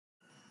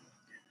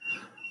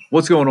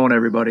What's going on,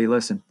 everybody?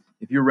 Listen,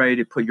 if you're ready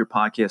to put your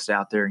podcast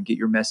out there and get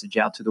your message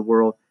out to the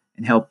world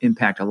and help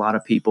impact a lot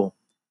of people,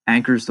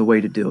 Anchor's the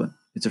way to do it.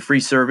 It's a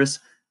free service.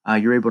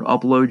 You're able to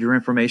upload your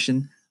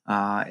information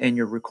and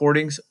your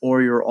recordings,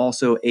 or you're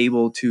also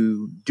able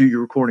to do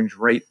your recordings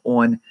right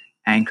on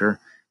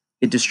Anchor.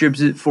 It distributes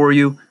it for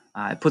you.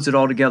 It puts it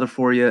all together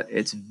for you.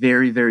 It's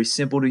very, very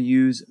simple to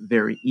use,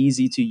 very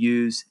easy to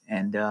use.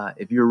 And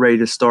if you're ready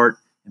to start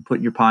and put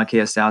your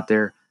podcast out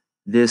there,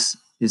 this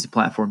is the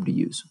platform to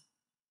use.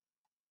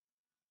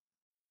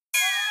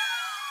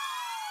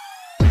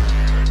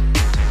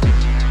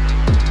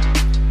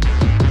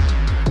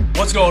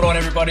 What's going on,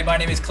 everybody? My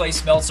name is Clay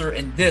Smeltzer,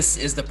 and this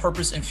is the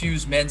Purpose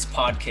Infused Men's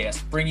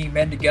Podcast, bringing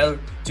men together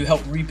to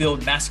help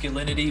rebuild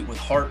masculinity with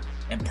heart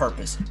and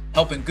purpose,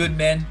 helping good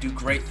men do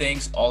great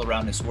things all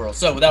around this world.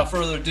 So without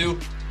further ado,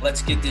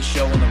 let's get this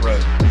show on the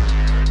road.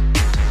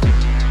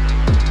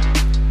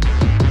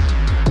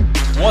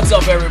 What's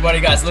up,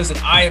 everybody? Guys, listen,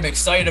 I am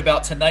excited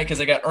about tonight because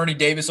I got Ernie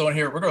Davis on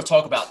here. We're going to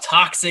talk about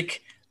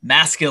toxic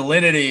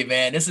masculinity,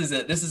 man. This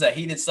is a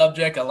heated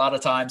subject a lot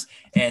of times.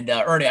 And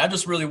Ernie, I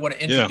just really want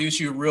to introduce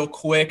you real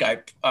quick.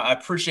 I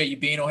appreciate you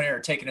being on here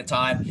and taking the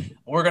time.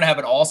 We're going to have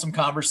an awesome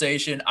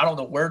conversation. I don't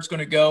know where it's going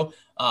to go,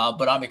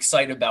 but I'm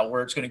excited about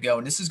where it's going to go.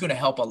 And this is going to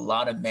help a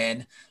lot of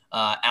men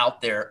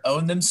out there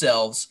own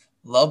themselves,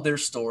 love their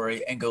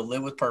story, and go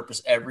live with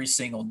purpose every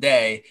single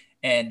day.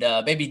 And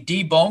maybe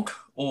debunk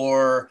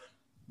or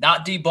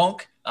not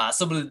debunk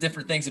some of the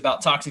different things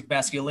about toxic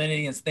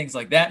masculinity and things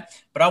like that.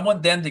 But I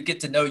want them to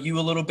get to know you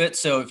a little bit.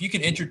 So if you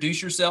can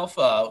introduce yourself,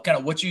 kind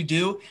of what you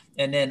do,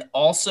 and then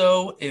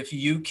also if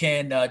you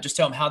can just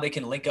tell them how they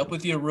can link up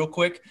with you real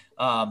quick.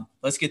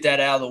 Let's get that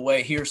out of the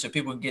way here so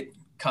people can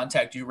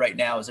contact you right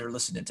now as they're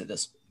listening to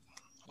this.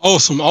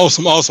 Awesome.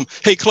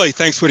 Hey, Clay,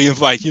 thanks for the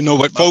invite. You know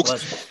what,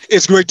 folks,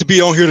 it's great to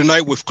be on here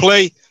tonight with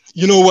Clay.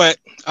 You know what?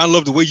 I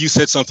love the way you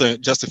said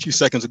something just a few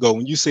seconds ago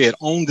when you said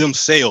own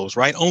themselves,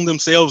 right? Own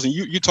themselves. And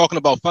you're talking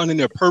about finding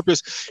their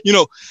purpose. You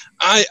know,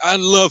 I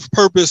love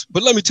purpose,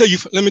 but let me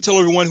tell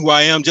everyone who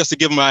I am just to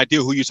give them an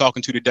idea who you're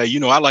talking to today.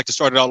 You know, I like to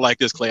start it out like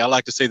this, Clay. I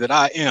like to say that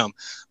I am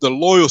the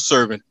loyal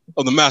servant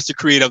of the master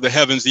creator of the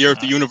heavens, the earth,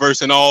 the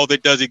universe, and all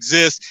that does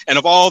exist. And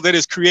of all that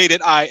is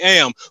created, I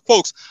am.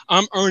 Folks,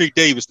 I'm Ernie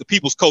Davis, the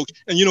people's coach.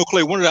 And you know,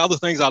 Clay, one of the other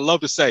things I love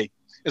to say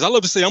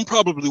I'm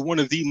probably one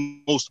of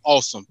the most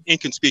awesome,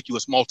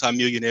 inconspicuous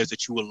multimillionaires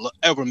that you will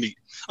ever meet.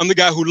 I'm the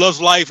guy who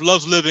loves life,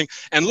 loves living,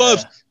 and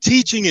loves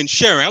teaching and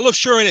sharing. I love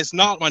sharing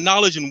my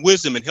knowledge and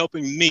wisdom and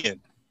helping men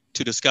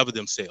to discover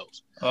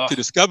themselves, to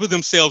discover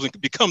themselves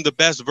and become the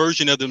best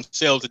version of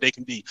themselves that they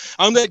can be.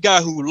 I'm that guy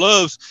who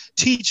loves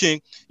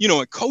teaching, you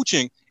know, and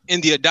coaching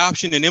in the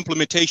adoption and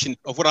implementation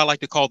of what I like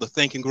to call the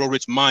Think and Grow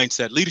Rich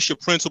mindset,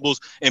 leadership principles,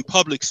 and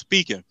public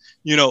speaking.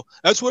 You know,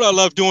 that's what I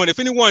love doing. If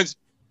anyone's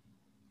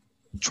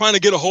trying to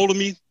get a hold of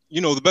me,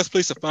 you know, the best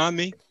place to find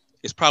me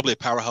is probably at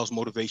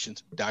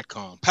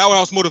powerhousemotivations.com.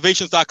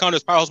 Powerhousemotivations.com.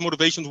 That's Powerhouse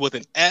Motivations with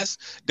an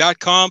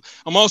S.com.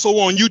 I'm also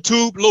on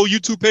YouTube, little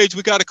YouTube page.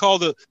 We got to call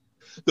the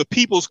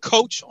People's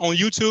Coach on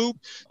YouTube.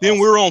 Then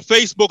we're on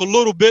Facebook a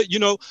little bit. You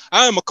know,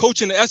 I am a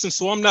coach in the essence,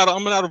 so I'm not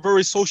a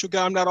very social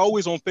guy. I'm not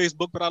always on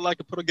Facebook, but I like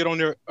to get on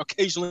there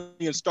occasionally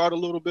and start a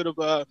little bit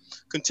of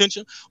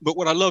contention. But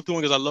what I love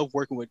doing is I love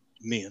working with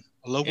men.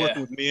 I love working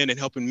with men and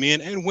helping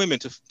men and women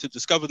to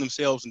discover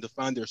themselves and to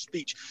find their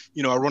speech.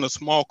 You know, I run a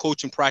small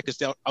coaching practice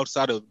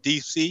outside of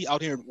D.C.,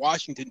 out here in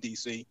Washington,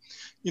 D.C.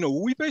 You know,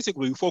 we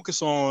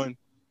focus on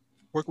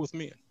working with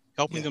men,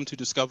 helping them to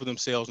discover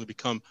themselves and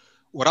become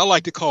what I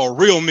like to call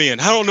real men.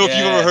 I don't know if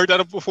you've ever heard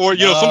that before.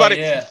 You know, somebody.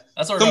 Yeah,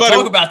 that's what we're going to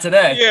talk about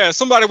today. Yeah,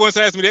 somebody once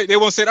asked me, they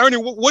once said, Ernie,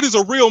 what is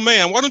a real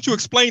man? Why don't you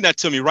explain that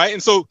to me, right?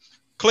 And so,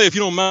 Clay, if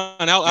you don't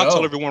mind, I'll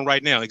tell everyone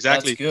right now.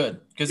 Exactly. That's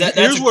good. Because that's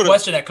a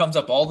question that comes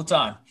up all the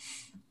time.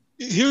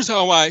 Here's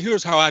how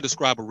I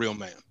describe a real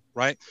man,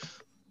 right?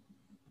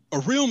 A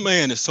real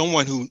man is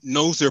someone who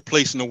knows their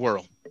place in the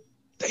world.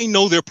 They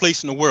know their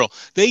place in the world.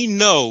 They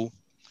know,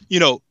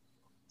 you know,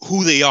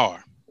 who they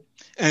are.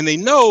 And they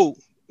know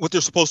what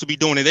they're supposed to be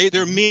doing. And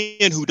they're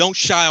men who don't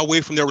shy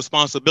away from their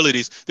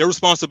responsibilities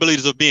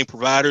of being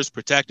providers,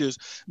 protectors,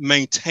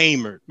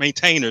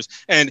 maintainers.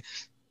 And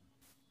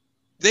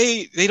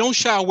they don't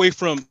shy away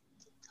from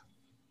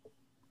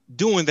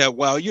doing that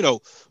while, you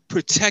know,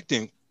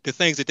 protecting the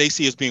things that they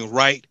see as being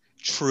right,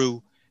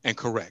 true, and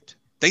correct.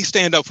 They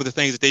stand up for the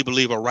things that they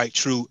believe are right,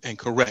 true, and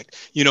correct,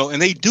 you know,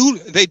 and they do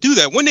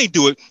that when they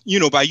do it, you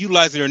know, by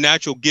utilizing their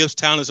natural gifts,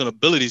 talents, and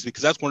abilities,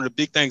 because that's one of the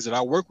big things that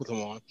I work with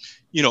them on,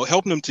 you know,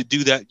 helping them to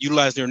do that,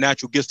 utilize their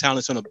natural gifts,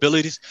 talents, and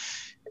abilities.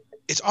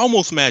 It's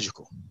almost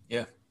magical.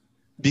 Yeah.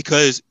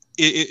 Because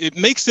it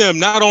makes them,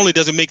 not only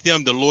does it make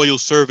them the loyal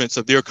servants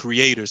of their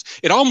creators,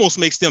 it almost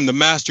makes them the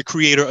master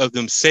creator of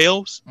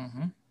themselves,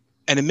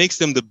 and it makes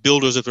them the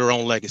builders of their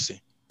own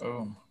legacy.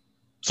 Boom.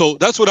 So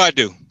that's what I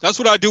do.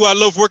 I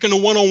love working the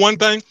one-on-one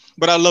thing,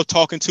 but I love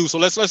talking too. So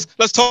let's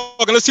talk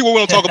and let's see what we're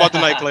going to talk about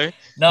tonight, Clay.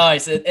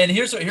 Nice. And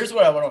here's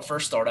what I want to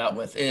first start out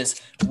with is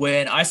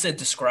when I said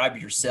describe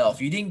yourself,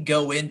 you didn't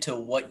go into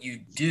what you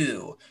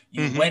do.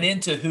 You went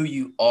into who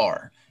you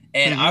are.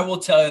 And I will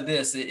tell you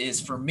this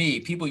is for me,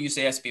 people used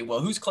to ask me,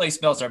 well, who's Clay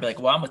Smeltzer? I'd be like,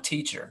 well, I'm a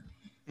teacher.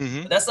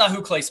 But that's not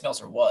who Clay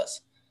Smeltzer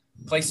was.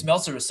 Clay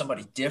Smeltzer was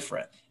somebody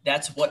different.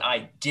 That's what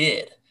I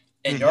did.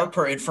 And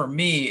and for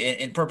me,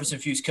 in Purpose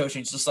Infused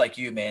Coaching, it's just like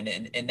you, man,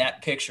 in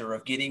that picture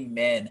of getting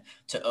men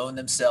to own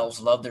themselves,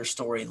 love their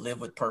story,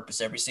 live with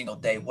purpose every single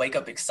day, wake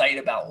up excited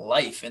about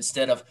life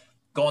instead of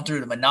going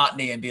through the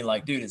monotony and being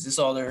like, dude, is this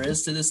all there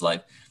is to this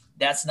life?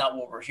 That's not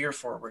what we're here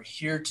for. We're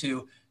here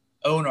to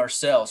own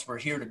ourselves. We're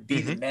here to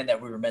be the men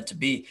that we were meant to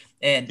be.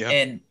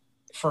 And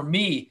for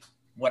me,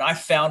 when I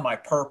found my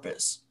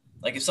purpose,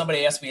 like if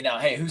somebody asked me now,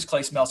 hey, who's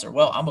Clay Smeltzer?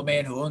 Well, I'm a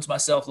man who owns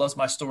myself, loves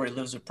my story,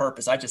 lives with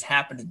purpose. I just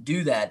happen to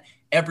do that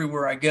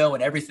everywhere I go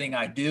and everything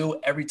I do,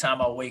 every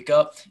time I wake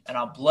up. And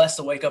I'm blessed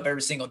to wake up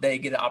every single day,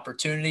 get an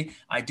opportunity.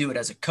 I do it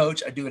as a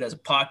coach. I do it as a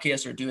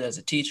podcaster. I do it as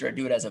a teacher. I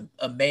do it as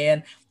a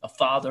man, a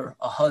father,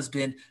 a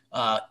husband,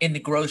 in the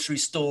grocery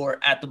store,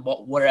 at the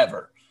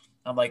wherever.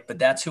 I'm like, but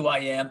that's who I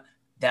am.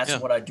 That's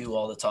what I do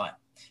all the time.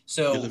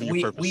 So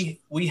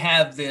we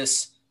have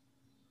this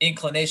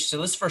inclination. So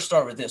let's first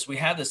start with this. We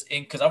have this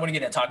because I want to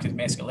get into toxic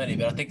masculinity,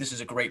 but I think this is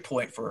a great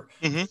point for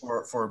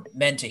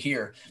men to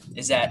hear,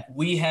 is that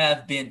we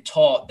have been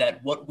taught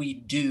that what we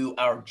do,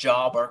 our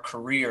job, our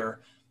career,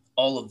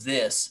 all of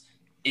this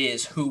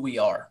is who we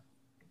are.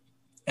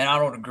 And I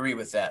don't agree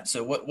with that.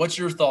 So what's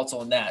your thoughts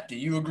on that? Do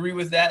you agree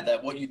with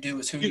that what you do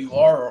is who you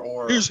are?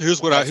 Or here's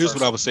what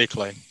I would say,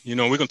 Clay. You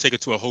know, we're going to take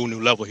it to a whole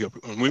new level here.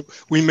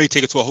 We may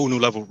take it to a whole new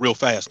level real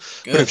fast.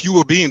 Good. But if you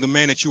were being the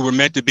man that you were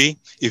meant to be,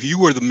 if you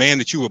were the man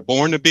that you were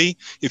born to be,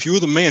 if you were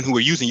the man who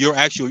were using your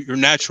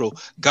natural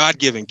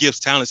God-given gifts,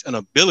 talents, and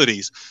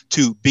abilities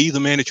to be the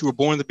man that you were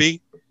born to be,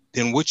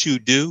 then what you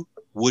do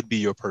would be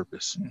your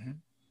purpose.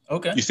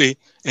 Okay. You see,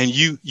 and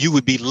you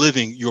would be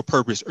living your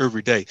purpose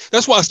every day.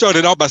 That's why I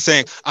started out by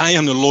saying, I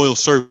am the loyal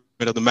servant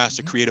of the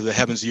master creator of the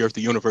heavens, the earth,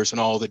 the universe, and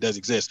all that does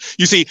exist.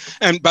 You see,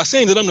 and by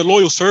saying that I'm the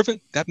loyal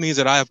servant, that means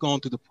that I have gone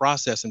through the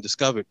process and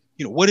discovered,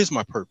 what is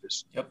my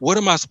purpose? What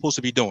am I supposed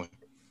to be doing?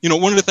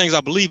 One of the things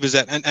I believe is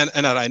that, and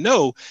that I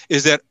know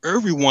is that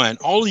everyone,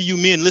 all of you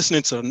men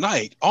listening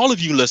tonight, all of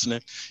you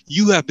listening,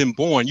 you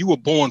were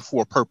born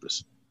for a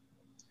purpose.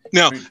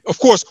 Now, of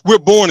course, we're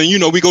born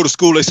and, we go to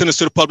school, they send us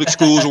to the public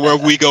schools or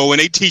wherever we go, and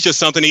they teach us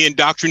something, they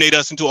indoctrinate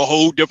us into a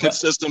whole different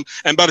system.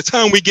 And by the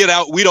time we get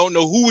out, we don't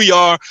know who we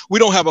are. We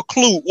don't have a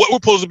clue what we're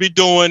supposed to be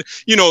doing.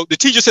 The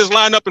teacher says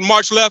line up and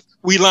march left.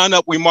 We line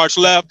up, we march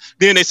left.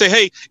 Then they say,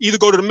 hey, either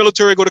go to the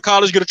military, go to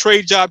college, get a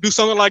trade job, do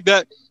something like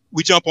that.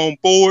 We jump on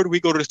board, we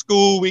go to the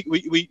school, we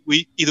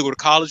either go to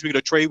college, we get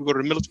a trade, we go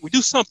to the military, we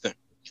do something.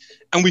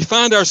 And we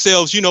find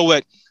ourselves,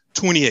 at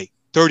 28,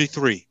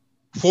 33,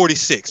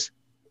 46.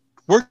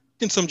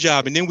 In some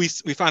job, and then we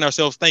find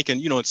ourselves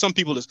thinking, and some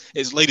people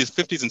as late as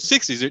 50s and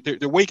 60s,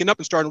 they're waking up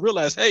and starting to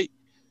realize, hey,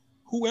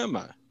 who am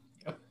I?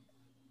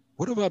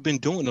 What have I been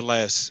doing the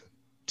last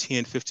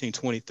 10, 15,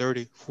 20,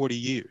 30, 40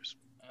 years?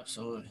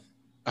 Absolutely.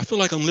 I feel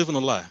like I'm living a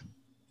lie.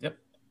 Yep.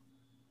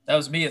 That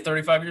was me at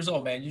 35 years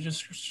old, man. You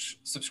just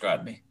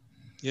subscribed me.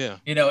 Yeah.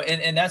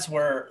 And that's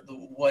where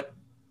what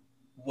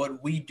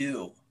we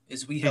do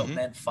is we help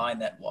men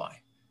find that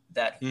why,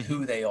 that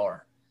who they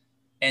are,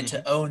 and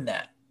to own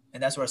that.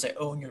 And that's where I say,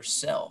 own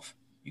yourself.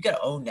 You got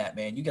to own that,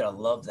 man. You got to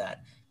love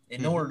that.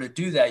 In order to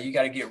do that, you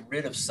got to get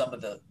rid of some of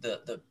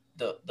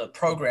the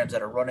programs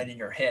that are running in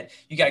your head.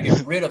 You got to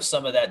get rid of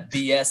some of that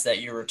BS that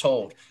you were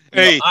told.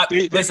 They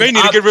need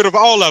to get rid of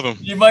all of them.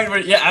 You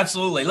might, yeah,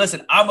 absolutely.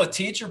 Listen, I'm a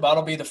teacher, but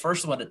I'll be the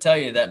first one to tell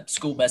you that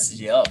school messes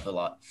you up a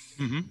lot.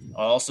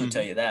 I'll also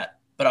tell you that.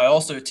 But I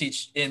also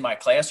teach in my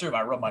classroom.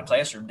 I run my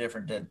classroom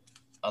different than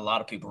a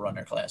lot of people run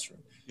their classroom.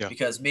 Yeah.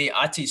 Because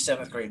I teach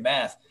 7th grade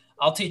math.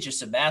 I'll teach you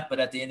some math, but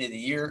at the end of the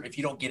year, if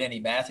you don't get any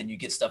math and you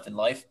get stuff in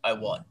life, I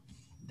won.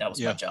 That was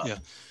my job. Yeah.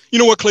 You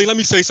know what, Clay? Let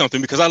me say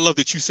something, because I love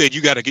that you said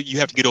you have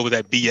to get over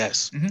that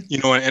BS.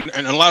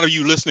 And a lot of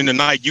you listening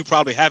tonight, you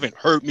probably haven't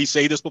heard me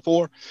say this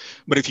before,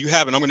 but if you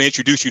haven't, I'm going to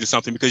introduce you to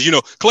something, because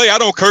Clay, I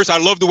don't curse. I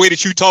love the way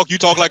that you talk. You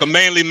talk like a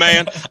manly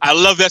man. I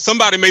love that.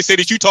 Somebody may say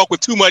that you talk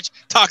with too much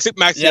toxic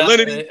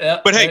masculinity,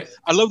 but hey,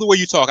 I love the way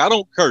you talk. I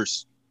don't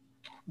curse,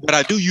 but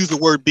I do use the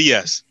word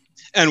BS.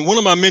 And one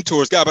of my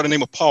mentors, a guy by the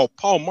name of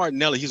Paul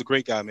Martinelli, he's a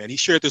great guy, man. He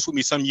shared this with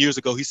me some years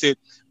ago. He said,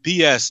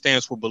 BS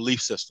stands for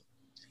belief system.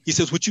 He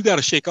says, what you got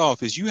to shake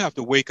off is you have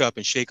to wake up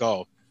and shake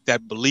off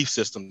that belief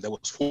system that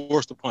was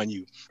forced upon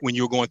you when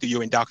you were going through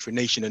your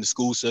indoctrination in the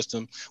school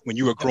system, when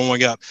you were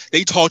growing up.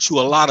 They taught you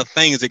a lot of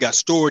things that got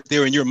stored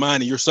there in your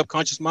mind, in your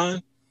subconscious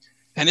mind.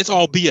 And it's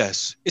all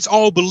BS. It's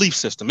all belief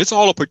system. It's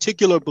all a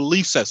particular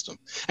belief system.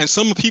 And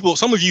some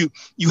of you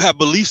have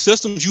belief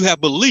systems. You have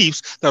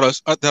beliefs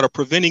that are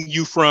preventing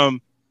you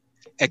from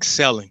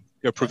excelling.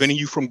 They're preventing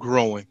you from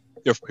growing.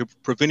 They're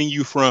preventing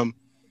you from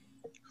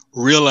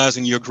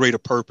realizing your greater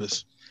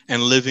purpose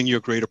and living your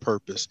greater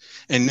purpose.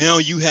 And now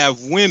you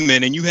have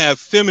women and you have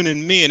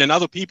feminine men and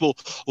other people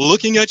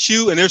looking at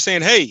you, and they're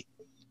saying, hey,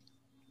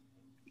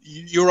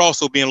 you're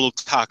also being a little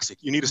toxic.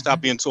 You need to stop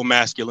being so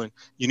masculine.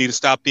 You need to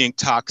stop being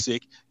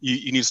toxic.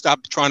 You need to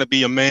stop trying to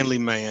be a manly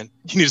man.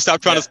 You need to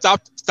stop trying to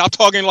stop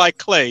talking like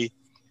Clay.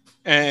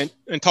 and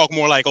talk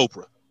more like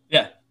Oprah.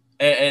 Yeah.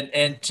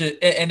 And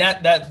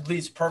that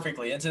leads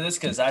perfectly into this,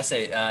 because I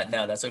say,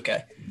 no, that's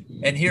okay.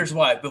 And here's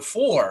why.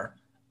 Before,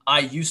 I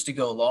used to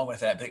go along with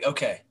that. But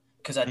okay,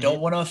 because I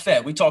don't want to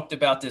offend. We talked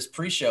about this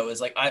pre-show.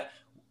 Is like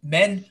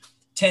men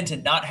tend to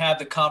not have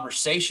the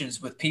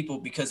conversations with people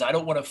because I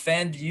don't want to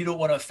offend. You don't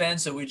want to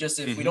offend. So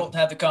if we don't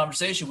have the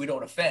conversation, we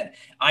don't offend.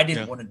 I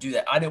didn't want to do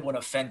that. I didn't want to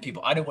offend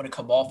people. I didn't want to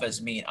come off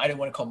as mean. I didn't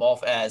want to come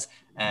off as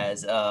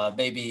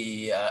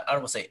maybe, I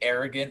don't want to say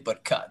arrogant,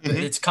 but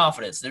it's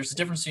confidence. There's a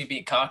difference between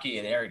being cocky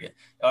and arrogant,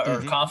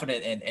 or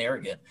confident and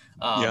arrogant.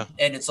 And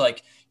it's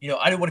like,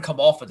 I didn't want to come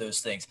off of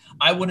those things.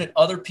 I wanted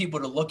other people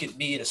to look at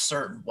me in a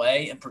certain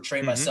way and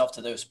portray myself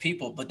to those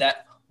people.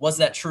 But was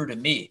that true to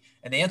me?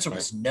 And the answer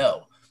was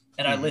no.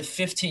 And I lived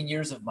 15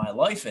 years of my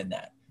life in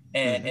that.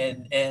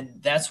 And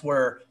that's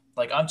where,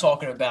 like, I'm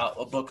talking about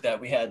a book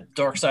that we had,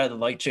 Dark Side of the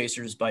Light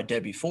Chasers by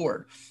Debbie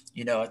Ford.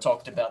 I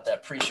talked about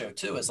that pre-show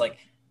too. It's like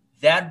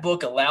that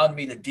book allowed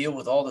me to deal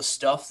with all the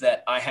stuff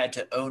that I had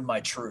to own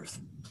my truth.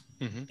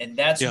 And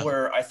that's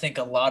where I think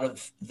a lot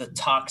of the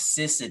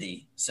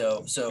toxicity,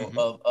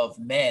 of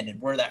men,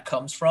 and where that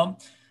comes from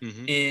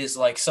is,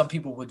 like, some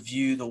people would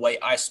view the way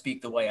I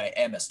speak, the way I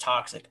am, as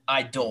toxic.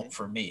 I don't,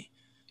 for me.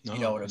 No, you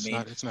know what I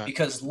mean? It's not.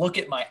 Because look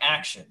at my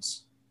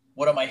actions.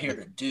 What am I here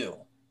to do?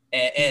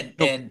 And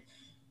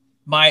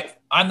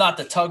I'm not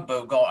the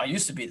tugboat going. I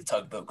used to be the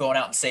tugboat going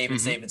out and save and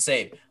save and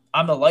save.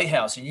 I'm the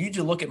lighthouse, and you need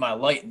to look at my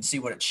light and see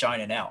what it's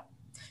shining out.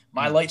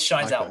 My light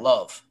shines out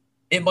love.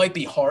 It might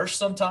be harsh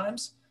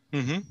sometimes,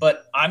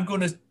 but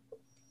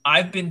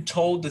I've been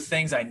told the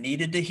things I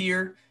needed to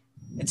hear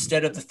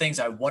instead of the things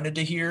I wanted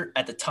to hear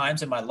at the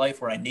times in my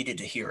life where I needed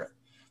to hear it,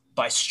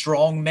 by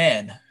strong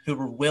men who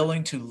were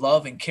willing to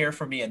love and care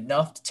for me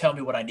enough to tell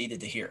me what I needed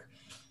to hear.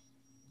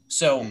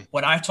 So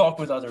when I talk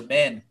with other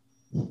men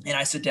and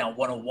I sit down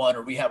one-on-one,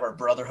 or we have our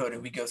brotherhood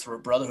and we go through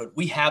a brotherhood,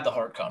 we have the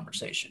hard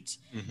conversations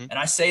and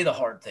I say the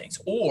hard things,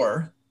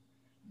 or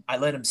I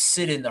let them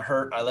sit in the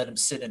hurt. I let them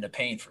sit in the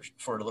pain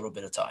for a little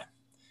bit of time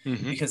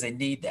because they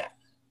need that.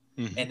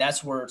 And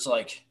that's where it's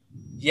like,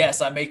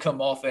 yes, I may come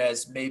off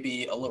as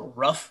maybe a little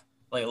rough,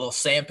 like a little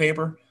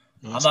sandpaper.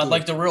 I'm not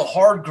like the real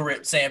hard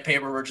grit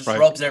sandpaper where it just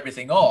rubs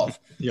everything off.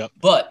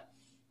 But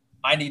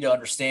I need to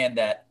understand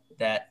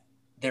that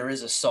there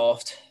is a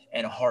soft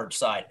and a hard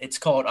side. It's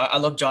called, I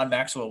love John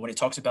Maxwell when he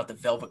talks about the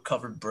velvet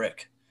covered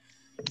brick.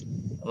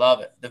 I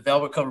love it. The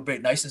velvet covered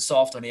brick, nice and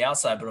soft on the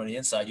outside, but on the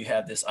inside you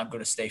have this, I'm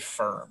going to stay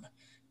firm.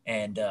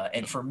 And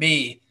for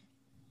me,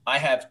 I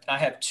have I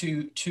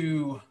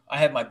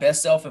have my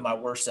best self and my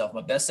worst self.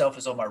 My best self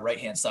is on my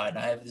right-hand side, and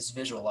I have this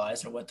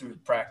visualized, and I went through the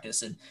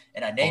practice and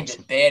I named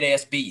it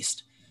Badass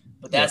Beast.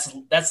 But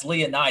that's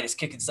Leonidas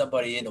kicking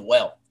somebody in the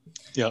well.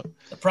 The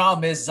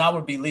problem is I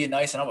would be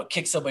Leonidas and I would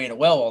kick somebody in the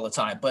well all the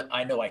time, but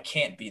I know I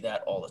can't be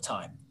that all the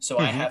time. So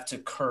I have to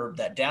curb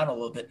that down a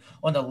little bit.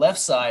 On the left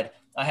side,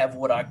 I have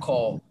what I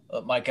call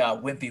my guy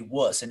Wimpy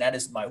Wuss, and that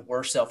is my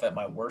worst self at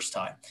my worst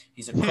time.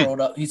 He's a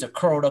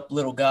curled up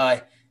little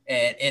guy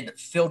and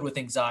filled with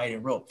anxiety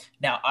and rope.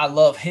 Now, I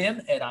love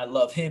him and I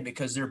love him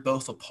because they're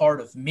both a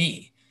part of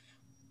me.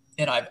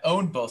 And I've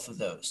owned both of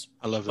those.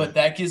 I love that. But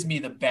that gives me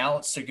the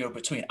balance to go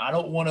between. I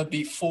don't want to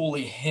be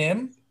fully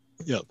him.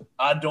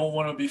 I don't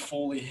want to be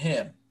fully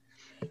him.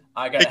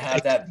 I got to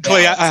have that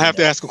balance. Clay, I have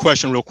to ask a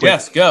question real quick.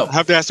 Yes, go. I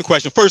have to ask a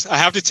question. First, I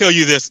have to tell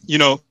you this,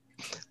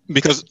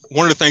 because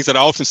one of the things that I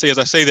often say is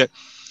I say that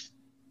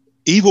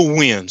evil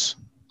wins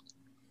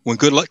when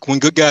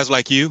good guys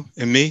like you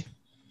and me,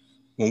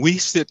 when we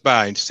sit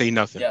by and say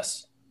nothing.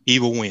 Yes.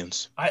 Evil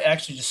wins. I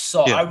actually just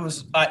saw,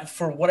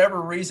 for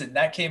whatever reason,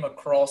 that came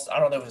across, I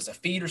don't know if it was a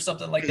feed or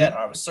something like that, or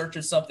I was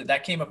searching something,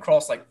 that came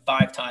across like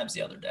 5 times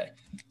the other day.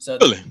 So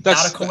really?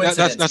 Not a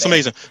coincidence. That's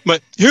amazing.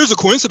 But here's a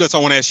coincidence I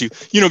want to ask you,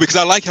 because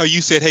I like how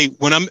you said, hey,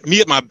 when I'm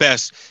me at my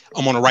best,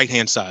 I'm on the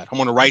right-hand side.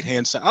 I'm on the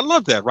right-hand side. I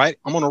love that, right?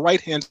 I'm on the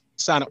right-hand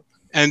side.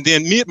 And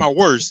then me at my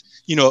worst,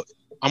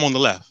 I'm on the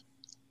left.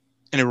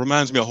 And it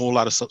reminds me a whole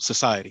lot of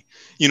society.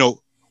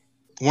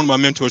 One of my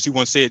mentors, he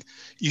once said,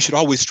 you should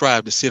always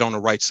strive to sit on the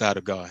right side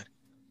of God.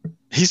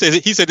 He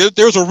said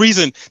there's a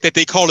reason that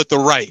they call it the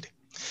right.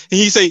 And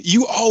he said,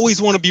 you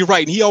always want to be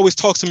right. And he always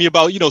talks to me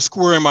about,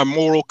 squaring my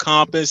moral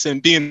compass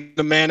and being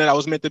the man that I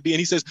was meant to be. And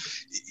he says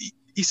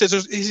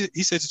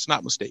it's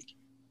not a mistake.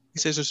 He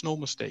says there's no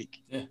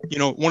mistake. Yeah.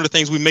 One of the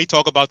things we may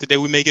talk about today,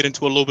 we may get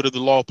into a little bit of the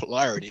law of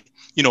polarity,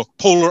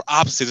 polar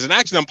opposites. And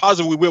actually, I'm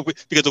positive we will,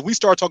 because if we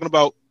start talking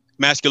about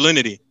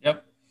masculinity,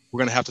 we're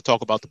going to have to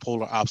talk about the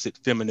polar opposite,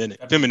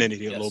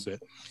 femininity a little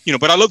bit.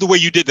 But I love the way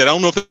you did that. I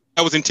don't know if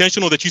that was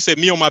intentional, that you said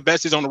me on my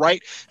best is on the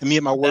right and me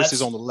at my worst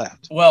is on the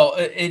left. Well,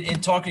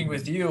 in talking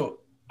with you,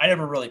 I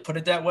never really put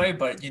it that way,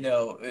 but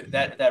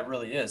that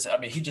really is. I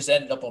mean, he just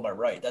ended up on my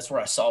right. That's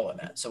where I saw him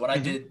at. So when I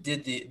did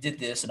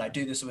this, and I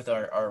do this with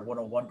our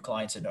one-on-one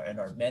clients and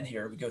our men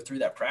here, we go through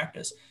that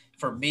practice.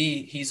 For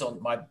me, he's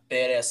on my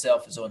badass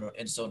self is on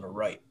the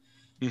right.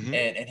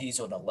 and he's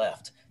on the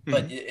left.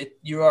 But Mm-hmm.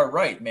 you are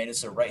right, man.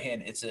 It's the right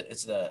hand. It's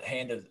the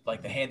hand of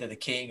like the hand of the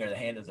king or the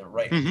hand of the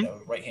right,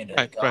 Mm-hmm. right hand of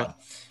the Right, right. God.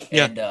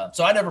 Yeah. And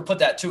so I never put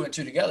that two and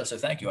two together. So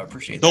thank you. I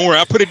appreciate Don't that. worry,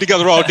 I put it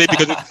together all day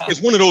because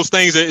it's one of those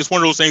things. It's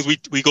one of those things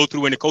we go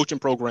through in the coaching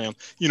program.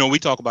 We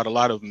talk about a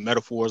lot of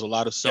metaphors, a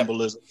lot of Yep.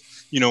 symbolism.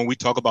 We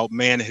talk about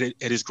man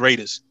at his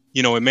greatest.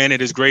 And man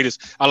at his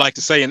greatest, I like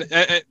to say, and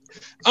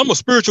I'm a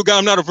spiritual guy.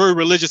 I'm not a very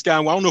religious guy.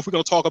 Well, I don't know if we're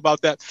going to talk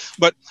about that,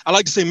 but I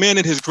like to say man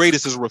at his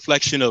greatest is a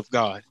reflection of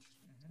God.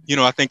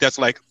 I think that's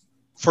like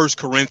First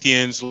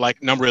Corinthians,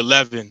 like number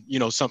 11,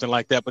 something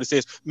like that. But it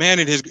says man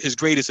at his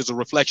greatest is a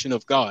reflection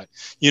of God,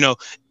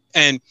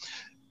 and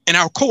in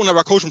our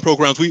coaching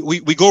programs,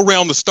 we go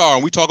around the star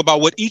and we talk about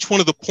what each one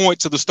of the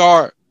points of the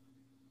star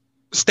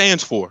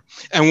stands for.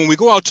 And when we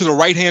go out to the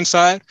right-hand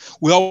side,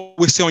 we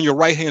always say on your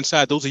right-hand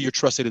side, those are your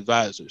trusted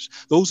advisors.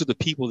 Those are the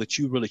people that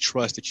you really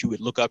trust, that you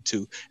would look up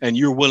to, and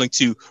you're willing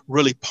to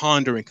really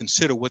ponder and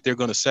consider what they're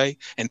going to say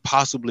and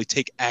possibly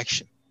take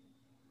action.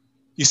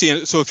 You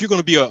see, so if you're going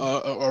to be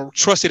a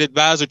trusted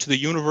advisor to the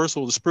universe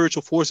or the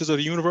spiritual forces of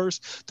the universe,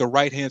 the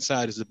right-hand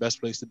side is the best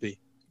place to be.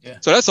 Yeah.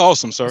 So that's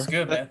awesome, sir. That's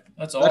good, man.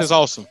 That's awesome. That is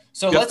awesome.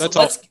 So yep,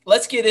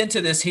 let's get into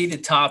this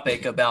heated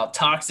topic about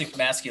toxic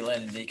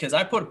masculinity, because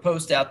I put a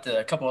post out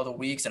a couple other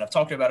weeks and I've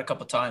talked about it a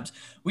couple of times.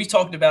 We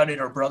talked about it in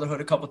our brotherhood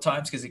a couple of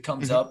times because it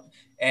comes up,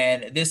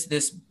 and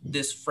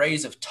this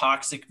phrase of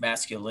toxic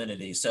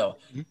masculinity. So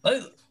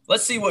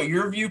let's see what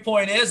your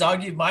viewpoint is. I'll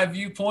give my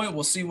viewpoint.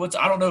 We'll see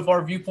I don't know if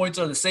our viewpoints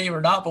are the same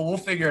or not, but we'll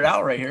figure it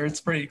out right here. It's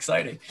pretty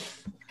exciting.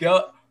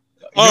 Go.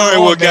 All right,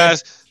 well,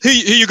 guys,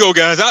 here you go,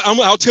 guys.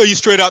 I'll tell you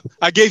straight up.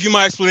 I gave you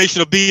my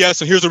explanation of BS,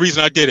 and here's the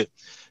reason I did it.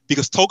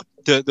 Because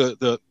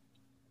the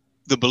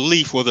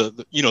belief, or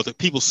the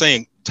people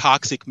saying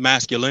toxic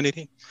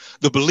masculinity,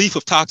 the belief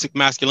of toxic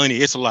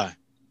masculinity, it's a lie.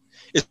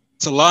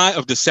 It's a lie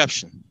of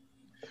deception,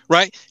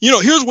 right?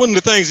 Here's one of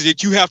the things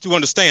that you have to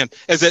understand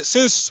is that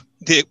since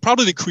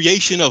probably the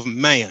creation of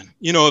man,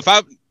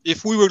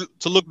 if we were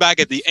to look back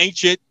at the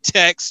ancient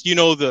texts,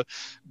 the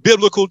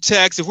biblical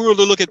texts, if we were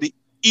to look at the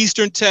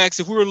Eastern texts,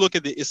 if we were to look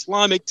at the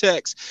Islamic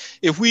texts,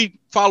 if we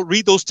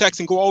read those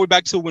texts and go all the way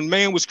back to when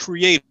man was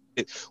created,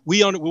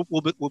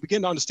 we'll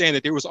begin to understand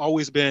that there has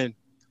always been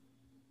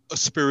a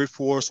spirit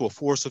force or a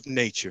force of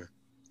nature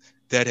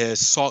that has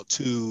sought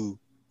to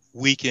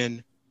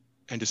weaken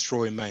and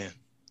destroy man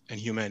and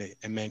humanity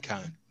and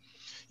mankind.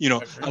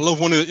 I love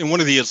one of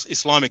the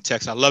Islamic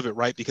texts. I love it,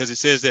 right? Because it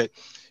says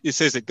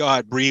that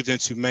God breathed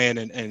into man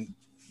and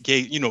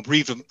gave,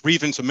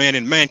 breathed into man,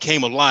 and man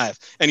came alive.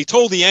 And he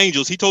told the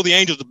angels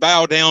to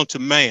bow down to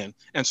man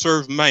and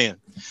serve man.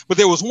 But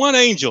there was one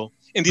angel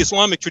in the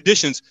Islamic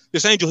traditions.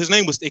 This angel,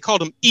 they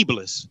called him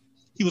Iblis.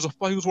 He was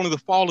one of the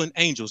fallen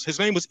angels. His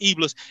name was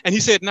Iblis. And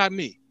he said, not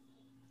me.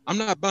 I'm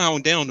not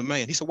bowing down to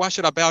man. He said, why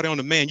should I bow down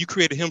to man? You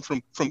created him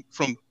from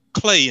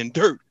clay and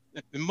dirt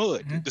and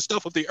mud, the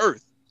stuff of the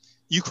earth.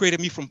 You created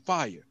me from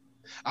fire.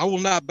 I will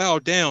not bow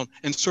down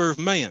and serve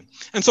man.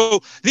 And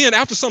so then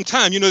after some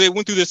time, they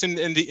went through this in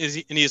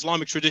the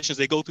Islamic traditions.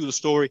 They go through the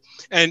story,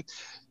 and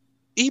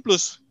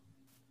Iblis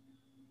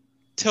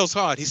tells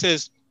God, he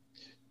says,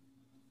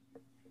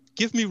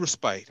 give me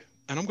respite,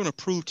 and I'm going to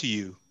prove to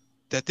you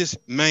that this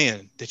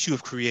man that you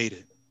have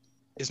created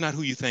is not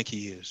who you think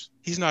he is.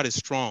 He's not as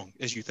strong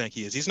as you think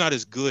he is. He's not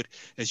as good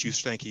as you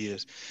think he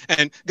is.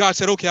 And God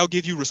said, okay, I'll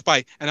give you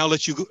respite and I'll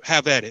let you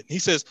have at it. He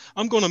says,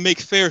 I'm going to make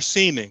fair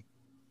seeming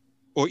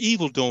or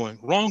evil doing,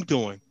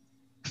 wrongdoing,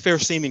 fair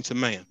seeming to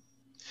man.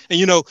 And,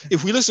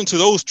 if we listen to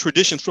those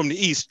traditions from the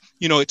East,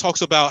 it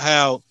talks about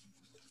how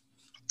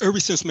ever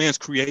since man's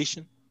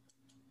creation,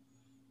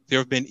 there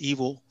have been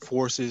evil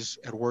forces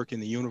at work in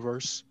the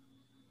universe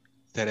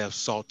that have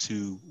sought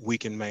to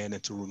weaken man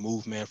and to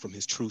remove man from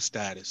his true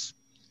status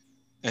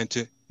and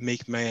to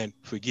make man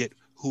forget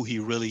who he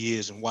really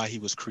is and why he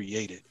was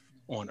created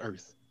on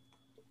earth.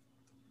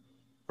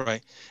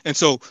 Right. And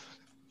so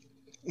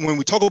when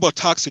we talk about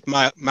toxic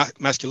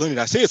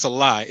masculinity, I say it's a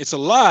lie. It's a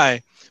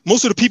lie.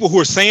 Most of the people who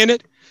are saying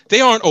it, they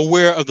aren't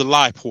aware of the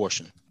lie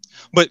portion.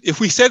 But if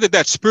we said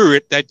that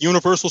spirit, that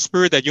universal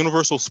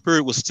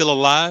spirit was still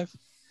alive,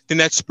 then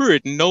that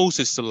spirit knows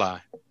it's a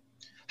lie.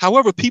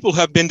 However, people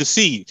have been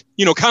deceived,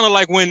 kind of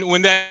like when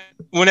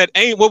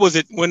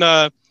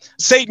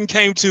Satan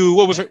came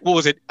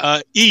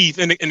to, Eve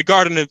in the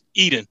Garden of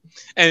Eden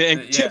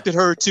and tempted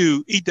her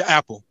to eat the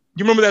apple.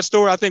 You remember that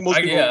story? I think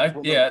most people. I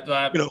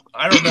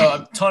don't know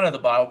a ton of the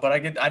Bible, but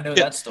I know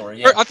that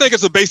story. Yeah. I think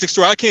it's a basic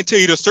story. I can't tell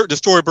you the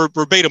story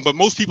verbatim, but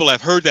most people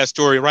have heard that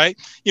story, right?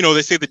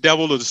 They say the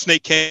devil or the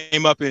snake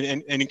came up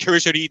and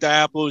encouraged her to eat the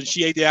apple, and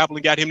she ate the apple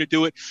and got him to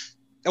do it.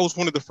 That was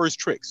one of the first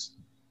tricks.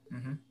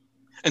 Mm-hmm.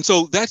 And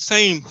so that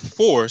same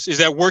force is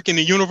at work in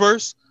the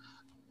universe,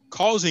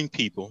 causing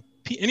people,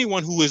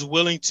 anyone who is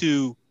willing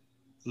to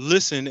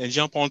listen and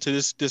jump onto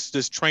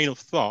this train of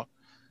thought,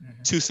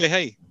 to say,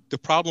 hey, the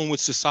problem with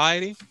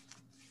society,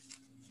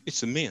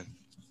 it's the men.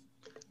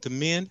 The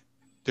men,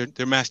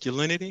 their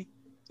masculinity,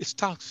 it's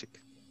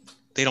toxic.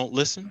 They don't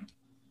listen.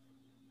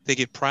 They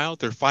get proud.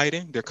 They're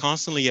fighting. They're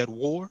constantly at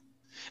war.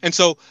 And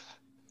so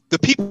the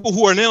people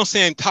who are now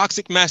saying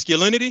toxic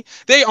masculinity,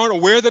 they aren't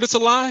aware that it's a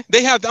lie.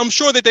 I'm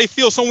sure that they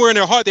feel somewhere in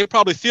their heart, they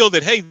probably feel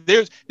that, hey,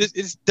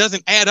 this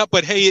doesn't add up,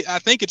 but hey, I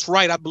think it's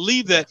right. I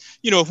believe that,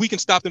 if we can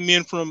stop the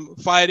men from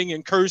fighting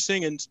and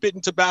cursing and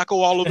spitting tobacco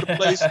all over the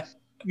place,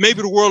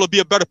 maybe the world will be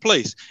a better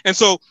place. And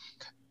so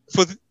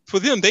for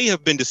them, they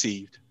have been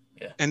deceived.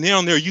 Yeah. And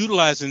now they're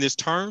utilizing this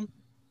term,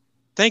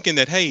 thinking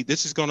that, hey,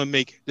 this is going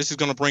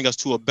to bring us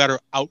to a better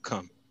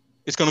outcome.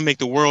 It's going to make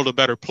the world a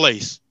better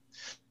place.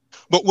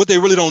 But what they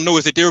really don't know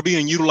is that they're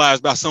being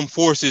utilized by some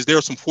forces. There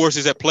are some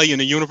forces at play in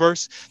the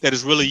universe that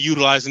is really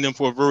utilizing them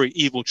for a very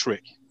evil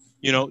trick.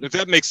 If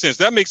that makes sense.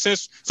 That makes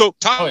sense. So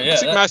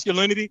toxic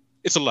masculinity,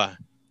 it's a lie.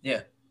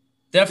 Yeah,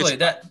 definitely.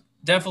 That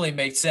definitely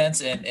makes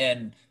sense.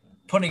 And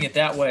putting it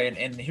that way,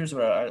 and here's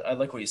what I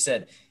like what you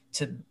said.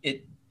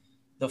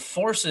 The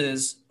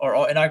forces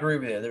are, and I agree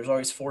with you. There's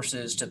always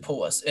forces to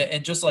pull us,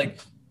 and just like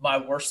my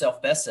worst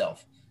self, best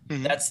self.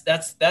 Mm-hmm.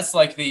 That's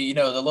like the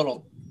the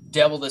little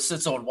devil that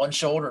sits on one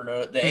shoulder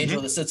and the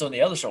angel that sits on the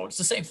other shoulder. It's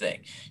the same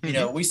thing.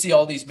 We see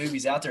all these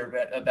movies out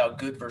there about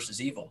good versus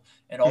evil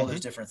and all those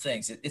different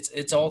things.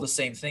 It's all the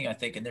same thing, I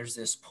think. And there's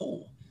this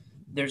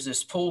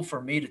pull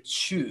for me to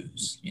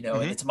choose, and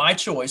it's my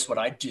choice what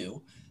I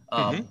do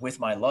with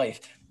my life.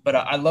 But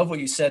I love what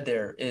you said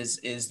there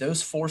is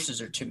those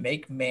forces are to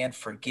make man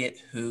forget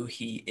who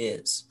he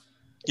is.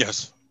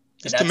 Yes.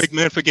 It's to make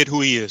man forget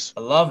who he is.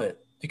 I love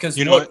it because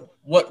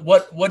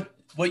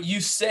what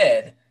you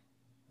said,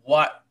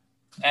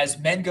 as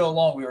men go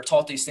along, we were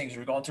taught these things.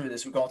 We're going through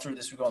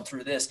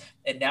this.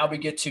 And now we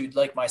get to,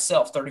 like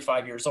myself,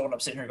 35 years old. And I'm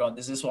sitting here going,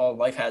 this is all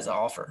life has to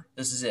offer.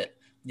 This is it.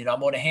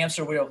 I'm on a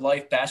hamster wheel of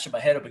life, bashing my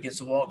head up against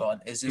the wall going,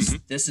 this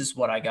is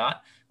what I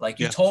got? Like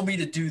you told me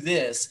to do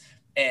this.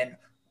 And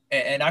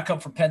I come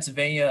from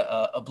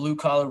Pennsylvania, a blue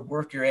collar,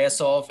 work your ass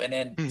off. And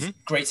then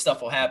great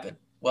stuff will happen.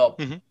 Well,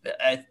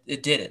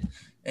 it didn't.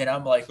 And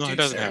I'm like, no,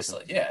 dude, seriously.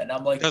 Happen. Yeah. And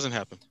I'm like, it doesn't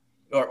happen.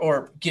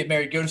 Or get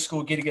married, go to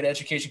school, get a good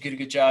education, get a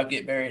good job,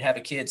 get married, have a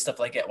kid, stuff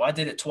like that. Well, I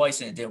did it twice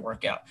and it didn't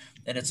work out.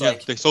 And it's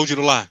like they sold you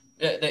the lie.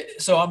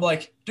 So I'm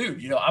like,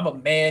 dude, I'm a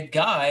mad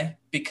guy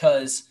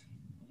because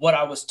what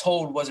I was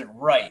told wasn't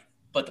right.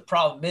 But the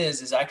problem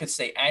is I could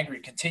stay angry,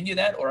 continue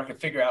that, or I could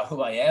figure out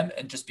who I am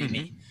and just be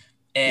me.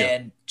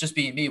 And just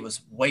being me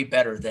was way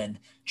better than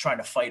trying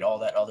to fight all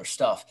that other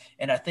stuff.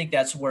 And I think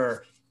that's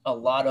where a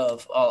lot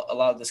of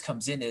this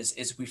comes in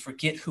is we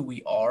forget who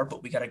we are,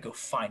 but we got to go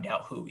find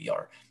out who we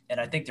are. And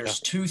I think there's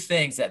two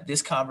things that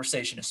this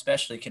conversation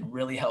especially can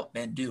really help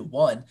men do.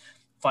 One,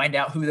 find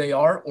out who they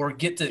are, or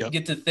get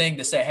the thing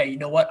to say, hey, you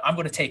know what? I'm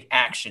going to take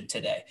action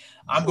today.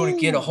 I'm going to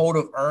get a hold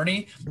of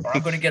Ernie, or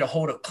I'm going to get a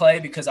hold of Clay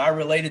because I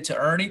related to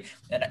Ernie,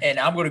 and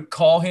I'm going to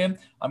call him.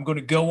 I'm going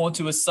to go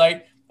onto his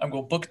site. I'm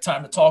going to book a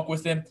time to talk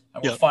with him.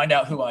 I'm going to find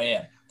out who I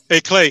am.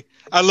 Hey, Clay,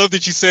 I love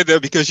that you said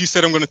that because you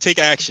said I'm going to take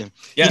action.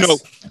 Yes.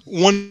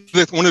 One of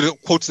the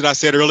quotes that I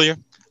said earlier,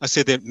 I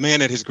said that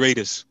man at his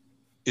greatest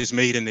is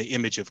made in the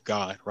image of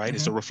God, right?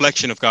 It's a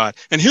reflection of God.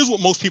 And here's what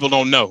most people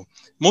don't know.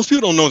 Most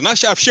people don't know, and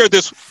I've shared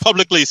this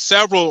publicly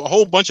a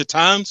whole bunch of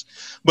times,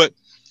 and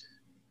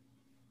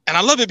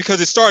I love it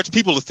because it starts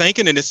people to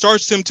thinking and it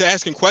starts them to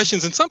asking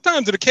questions. And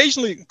sometimes it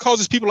occasionally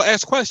causes people to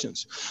ask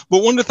questions.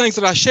 But one of the things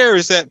that I share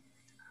is that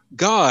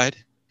God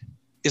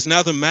is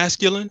neither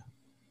masculine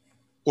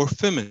or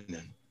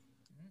feminine.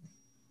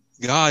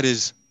 God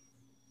is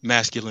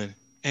masculine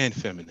and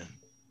feminine.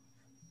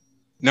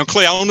 Now,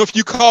 Clay, I don't know if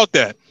you caught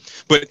that,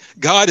 but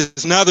God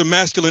is neither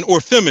masculine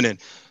or feminine.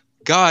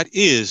 God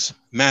is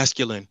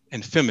masculine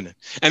and feminine.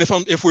 And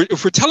if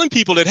we're telling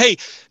people that, hey,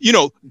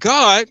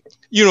 God,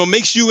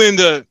 makes you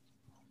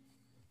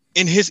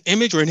in his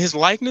image or in his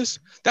likeness,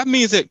 that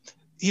means that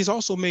he's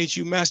also made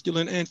you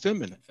masculine and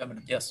feminine.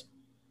 Feminine, yes.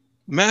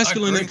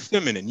 Masculine and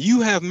feminine.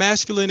 You have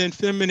masculine and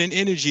feminine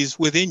energies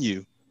within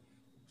you.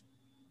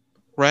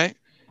 Right?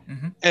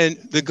 And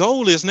the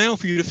goal is now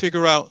for you to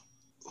figure out,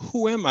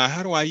 who am I?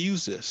 How do I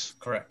use this?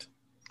 Correct.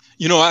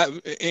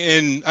 I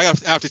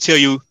have to tell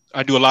you,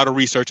 I do a lot of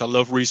research. I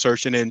love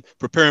research. And then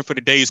preparing for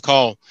today's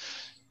call,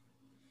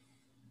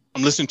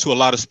 I'm listening to a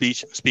lot of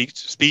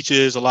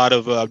speeches, a lot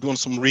of doing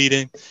some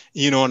reading,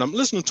 and I'm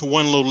listening to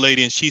one little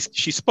lady, and she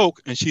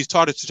spoke, and she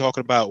started to talk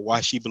about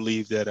why she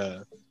believed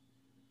that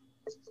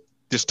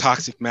this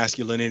toxic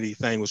masculinity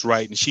thing was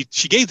right. And she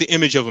gave the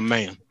image of a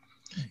man.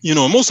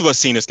 Most of us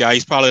seen this guy.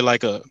 He's probably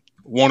like a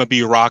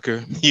wannabe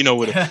rocker,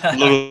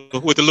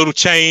 with a little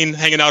chain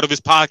hanging out of his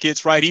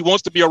pockets, right? He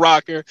wants to be a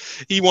rocker.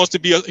 He wants to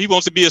be a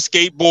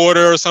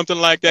skateboarder or something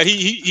like that.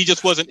 He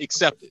just wasn't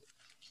accepted,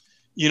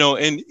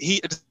 and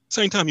he at the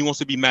same time he wants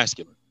to be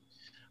masculine.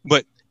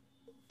 But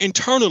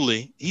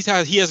internally, he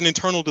has an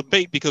internal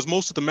debate because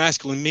most of the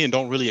masculine men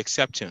don't really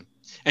accept him.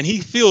 And he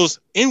feels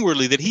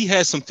inwardly that he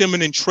has some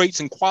feminine traits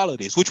and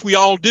qualities, which we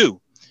all do.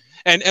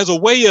 And as a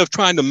way of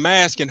trying to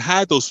mask and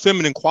hide those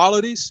feminine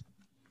qualities,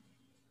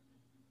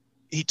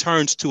 he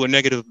turns to a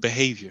negative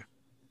behavior,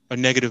 a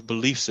negative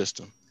belief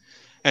system.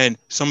 And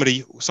some of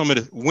the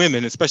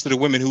women, especially the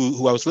women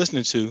who I was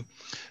listening to,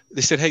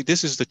 they said, hey,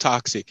 this is the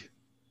toxic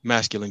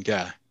masculine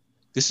guy.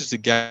 This is the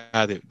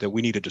guy that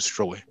we need to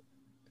destroy.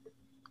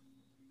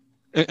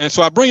 And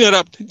so I bring that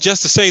up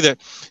just to say that,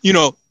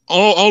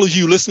 all of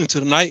you listening to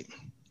tonight,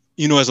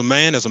 as a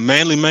man, as a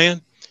manly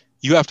man,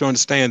 you have to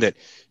understand that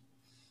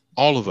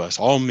all of us,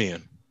 all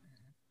men,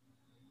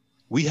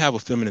 we have a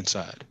feminine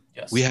side.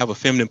 Yes. We have a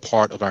feminine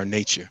part of our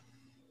nature.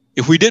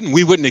 If we didn't,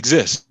 we wouldn't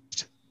exist.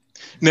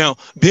 Now,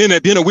 being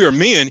that we are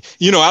men,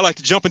 I like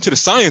to jump into the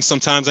science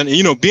sometimes. And,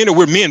 being that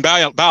we're men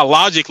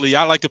biologically,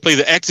 I like to play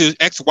the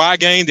XY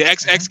game, the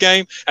XX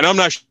game. And I'm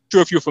not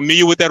sure if you're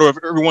familiar with that or if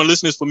everyone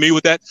listening is familiar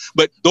with that.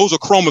 But those are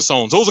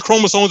chromosomes. Those are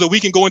chromosomes that we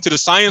can go into the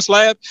science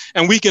lab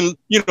and we can,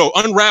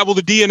 unravel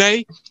the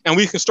DNA and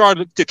we can start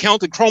to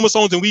count the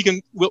chromosomes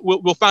and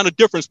we'll find a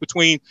difference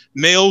between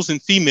males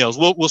and females.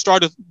 We'll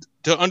start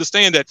to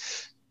understand that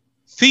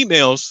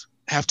females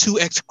have two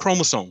X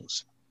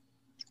chromosomes,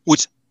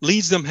 which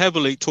leads them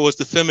heavily towards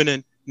the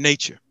feminine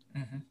nature,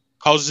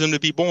 causes them to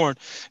be born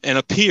and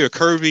appear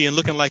curvy and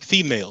looking like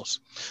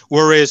females.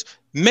 Whereas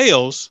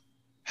males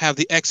have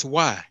the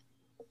XY,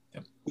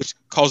 which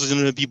causes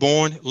them to be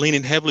born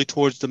leaning heavily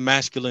towards the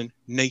masculine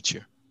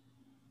nature.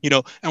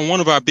 And one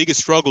of our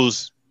biggest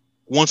struggles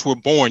once we're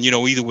born,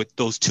 either with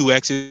those two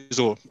X's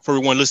or for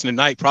everyone listening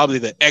tonight, probably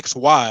the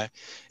XY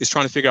is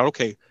trying to figure out,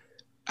 okay,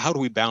 how do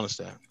we balance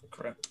that?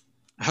 Correct.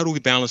 How do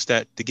we balance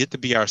that to get to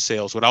be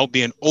ourselves without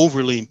being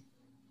overly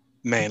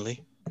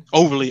manly,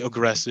 overly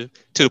aggressive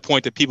to the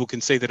point that people can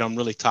say that I'm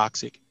really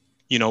toxic,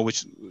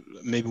 which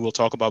maybe we'll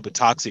talk about, but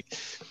toxic.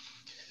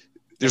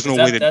 There's no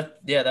way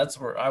that's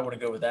where I want to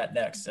go with that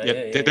next.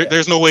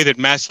 There's no way that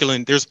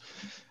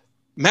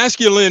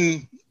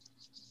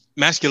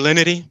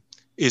masculinity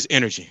is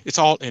energy. It's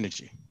all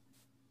energy.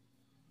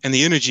 And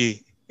the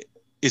energy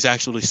is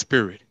actually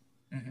spirit.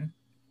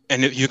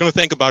 And if you're going to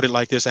think about it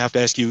like this, I have to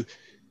ask you,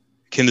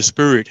 can the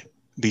spirit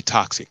be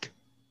toxic?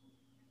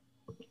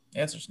 The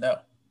answer is no.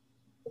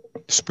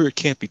 The spirit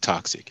can't be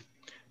toxic.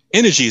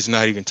 Energy is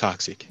not even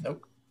toxic.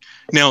 Nope.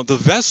 Now, the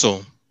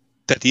vessel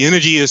that the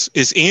energy is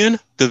in,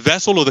 the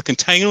vessel or the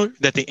container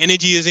that the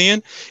energy is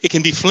in, it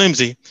can be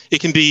flimsy.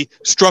 It can be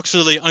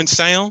structurally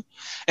unsound,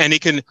 and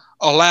it can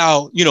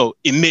allow,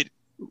 emit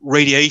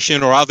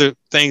radiation or other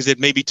things that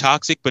may be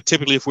toxic. But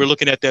typically, if we're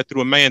looking at that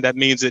through a man, that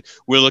means that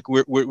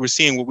we're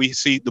seeing what we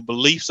see, the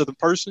beliefs of the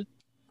person.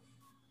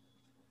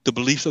 The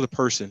beliefs of the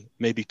person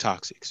may be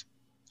toxic.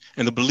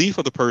 And the belief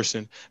of the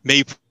person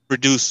may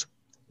produce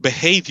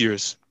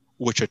behaviors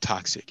which are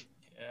toxic.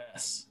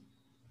 Yes.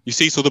 You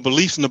see, so the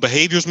beliefs and the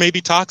behaviors may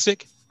be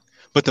toxic,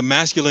 but the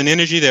masculine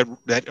energy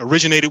that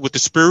originated with the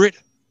spirit,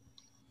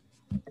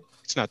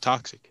 it's not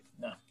toxic.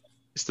 No.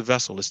 It's the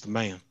vessel, it's the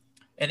man.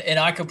 And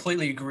I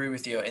completely agree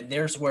with you. And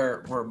there's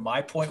where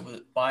my point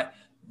with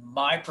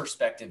my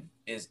perspective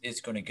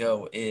is going to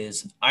go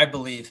is I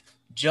believe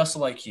just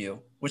like you,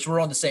 which we're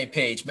on the same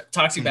page,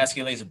 toxic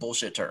masculinity is a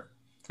bullshit term.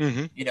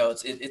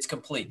 It's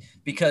complete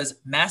because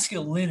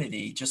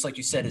masculinity, just like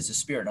you said, is a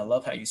spirit. And I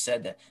love how you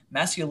said that.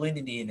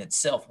 Masculinity in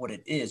itself, what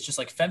it is, just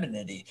like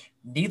femininity,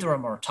 neither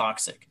of them are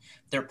toxic.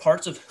 They're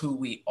parts of who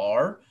we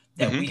are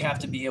that we have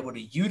to be able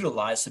to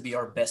utilize to be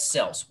our best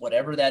selves,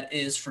 whatever that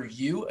is for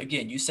you.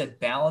 Again, you said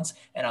balance,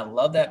 and I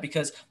love that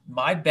because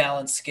my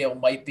balance scale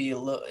might be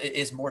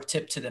is more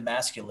tipped to the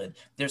masculine.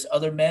 There's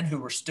other men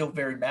who are still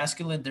very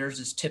masculine. Theirs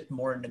is tipped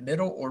more in the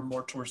middle or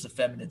more towards the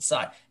feminine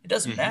side. It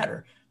doesn't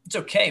matter. It's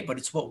okay, but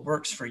it's what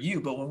works for you.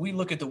 But when we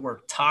look at the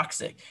word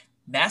toxic,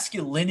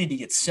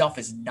 masculinity itself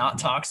is not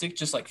toxic,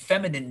 just like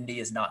femininity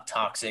is not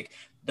toxic.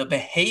 The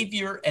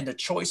behavior and the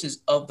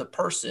choices of the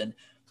person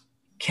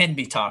can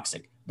be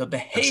toxic. The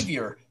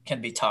behavior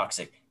can be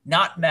toxic,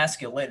 not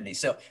masculinity.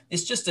 So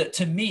it's just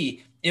to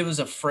me, it was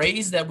a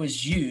phrase that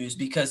was used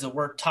because the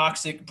word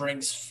toxic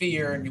brings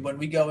fear. And when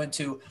we go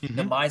into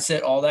the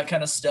mindset, all that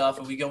kind of stuff,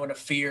 and we go into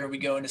fear, we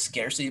go into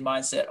scarcity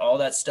mindset, all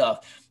that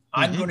stuff,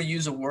 I'm going to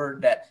use a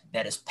word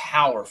that is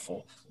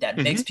powerful, that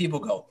makes people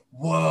go,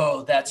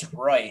 whoa, that's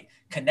right.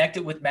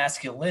 Connected with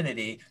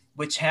masculinity,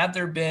 which have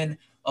there been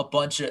a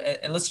bunch of,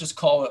 and let's just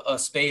call a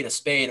spade a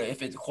spade.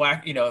 If it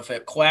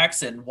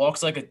quacks and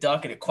walks like a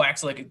duck and it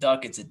quacks like a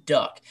duck, it's a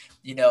duck.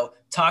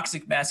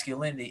 Toxic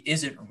masculinity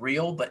isn't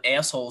real, but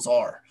assholes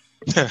are.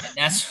 And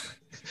that's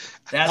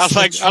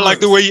I like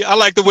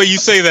the way you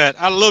say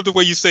that. I love the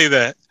way you say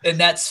that. And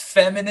that's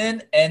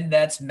feminine and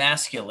that's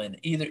masculine,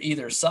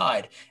 either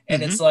side.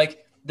 And it's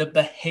like the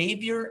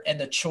behavior and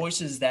the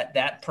choices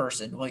that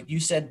person, like you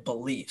said,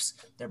 beliefs,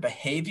 their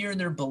behavior and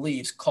their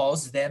beliefs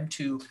cause them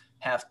to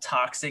have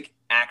toxic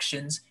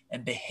actions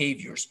and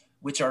behaviors,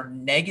 which are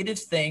negative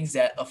things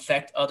that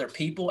affect other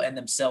people and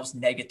themselves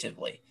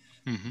negatively.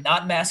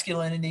 Not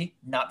masculinity,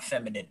 not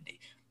femininity.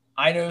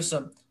 I know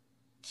some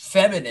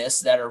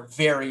feminists that are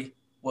very,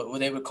 what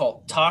they would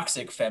call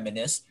toxic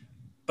feminists,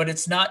 but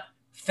it's not,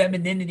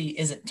 femininity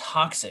isn't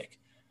toxic.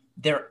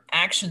 Their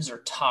actions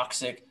are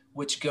toxic,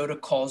 which go to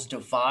cause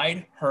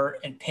divide, hurt,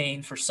 and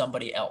pain for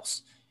somebody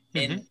else.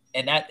 And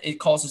that it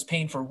causes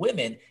pain for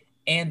women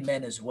and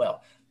men as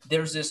well.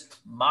 There's this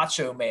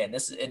macho man.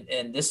 This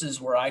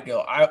is where I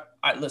go. I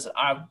listen,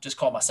 I just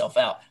call myself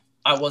out.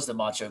 I was the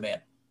macho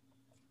man.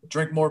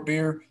 drink more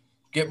beer,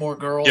 get more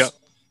girls, Yeah.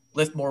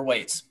 lift more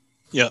weights.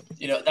 Yeah.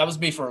 You know, that was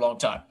me for a long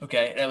time.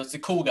 Okay. That was the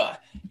cool guy.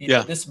 You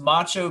know, this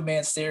macho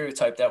man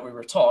stereotype that we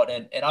were taught.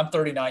 And I'm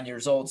 39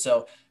 years old.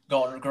 So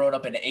growing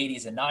up in the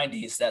 80s and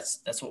 90s,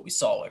 that's what we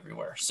saw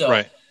everywhere.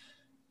 So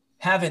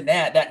having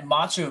that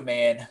macho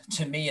man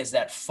to me is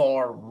that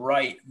far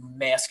right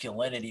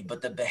masculinity,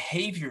 but the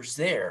behaviors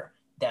there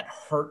that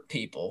hurt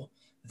people,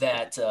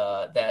 that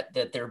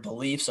their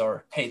beliefs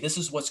are, hey, this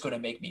is what's going to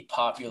make me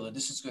popular.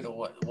 This is going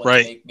to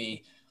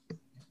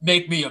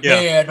make me a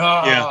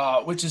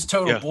man, which is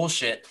total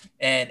bullshit.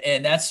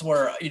 And that's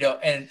where, you know,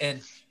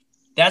 and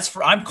that's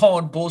for, I'm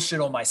calling bullshit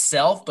on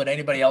myself, but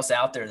anybody else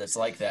out there that's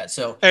like that.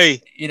 So,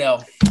 hey, you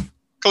know,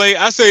 Clay,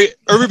 I say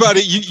everybody,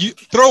 you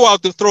throw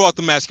out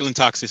the masculine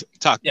toxic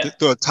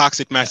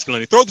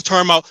masculinity. Throw the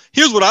term out.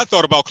 Here's what I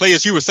thought about, Clay,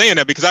 as you were saying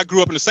that, because I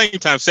grew up in the same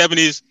time,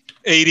 70s,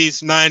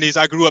 80s, 90s.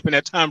 I grew up in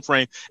that time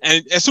frame,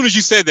 and as soon as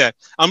you said that,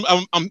 I'm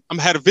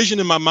had a vision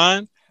in my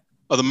mind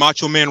of the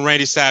Macho Man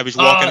Randy Savage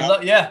walking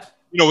out.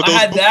 You know, with those I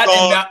had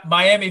that in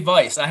Miami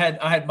Vice. I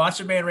had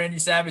Macho Man Randy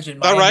Savage and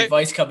Miami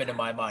Vice come into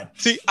my mind.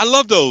 See, I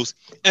love those,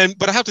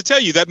 but I have to tell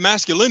you that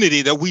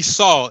masculinity that we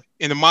saw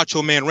in the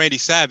Macho Man Randy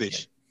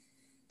Savage.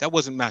 That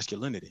wasn't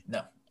masculinity.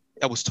 No.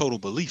 That was total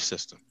belief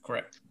system.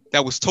 Correct.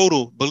 That was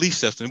total belief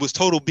system. It was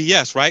total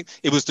BS, right?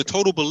 It was the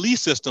total belief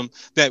system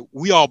that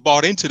we all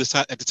bought into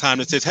at the time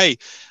that says, hey,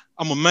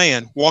 I'm a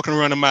man walking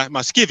around in my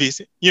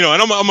skivvies, you know,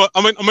 and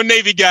I'm a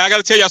Navy guy. I got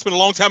to tell you, I spent a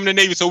long time in the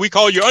Navy. So we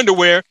call your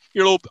underwear,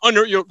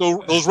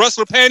 those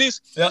wrestler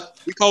panties. Yeah.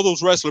 We call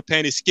those wrestler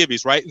panties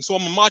skivvies, right? And so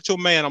I'm a macho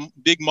man. I'm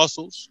big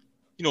muscles,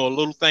 you know, a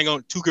little thing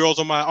on 2 girls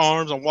on my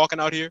arms. I'm walking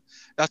out here.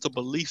 That's a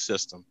belief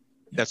system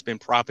that's been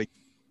propagated.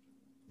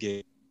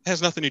 It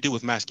has nothing to do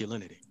with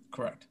masculinity.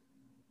 Correct.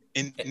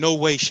 In no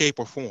way, shape,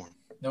 or form.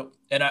 Nope.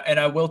 And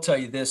I will tell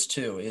you this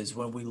too, is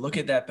when we look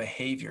at that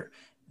behavior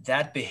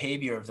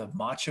of the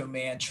macho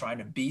man trying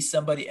to be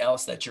somebody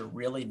else that you're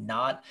really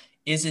not,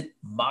 isn't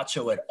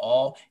macho at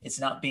all. It's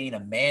not being a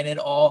man at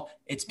all.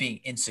 It's being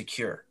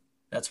insecure.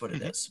 That's what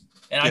it is.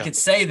 And I can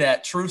say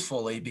that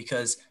truthfully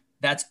because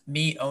that's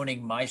me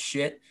owning my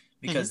shit.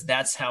 Because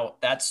that's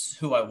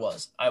who I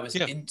was. I was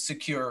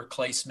insecure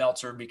Clay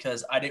Smeltzer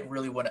because I didn't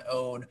really want to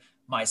own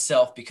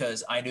myself,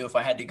 because I knew if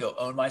I had to go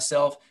own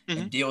myself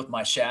and deal with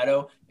my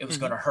shadow, it was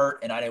going to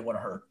hurt, and I didn't want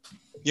to hurt.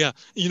 Yeah.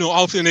 You know,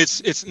 often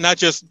it's not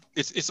just,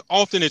 it's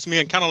often it's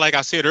me, and kind of like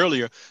I said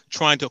earlier,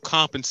 trying to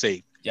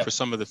compensate for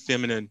some of the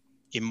feminine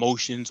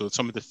emotions or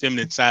some of the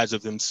feminine sides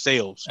of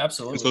themselves.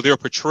 Absolutely. And so they're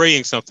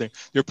portraying something,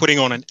 they're putting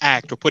on an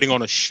act or putting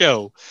on a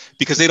show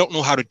because they don't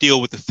know how to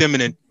deal with the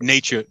feminine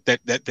nature that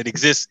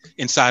exists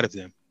inside of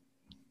them,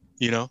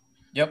 you know?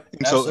 Yep.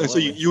 And so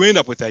you end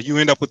up with that. You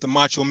end up with the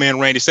Macho Man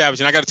Randy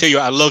Savage. And I got to tell you,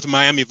 I loved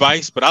Miami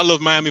Vice, but I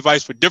love Miami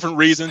Vice for different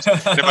reasons. And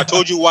if I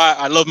told you why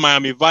I love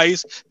Miami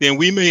Vice, then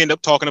we may end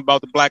up talking about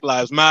the Black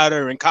Lives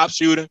Matter and cop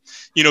shooting,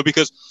 you know,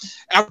 because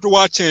after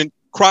watching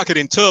Crockett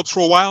and Tubbs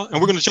for a while,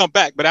 and we're going to jump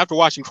back, but after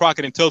watching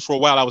Crockett and Tubbs for a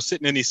while, I was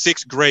sitting in the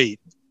sixth grade.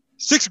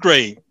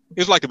 It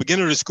was like the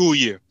beginning of the school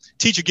year.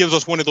 Teacher gives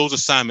us one of those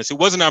assignments. It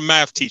wasn't our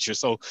math teacher,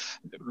 so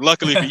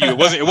luckily for you,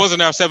 it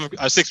wasn't our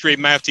sixth grade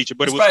math teacher,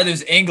 but it was probably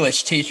those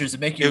English teachers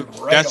that make you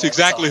write. That's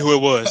exactly who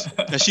it was.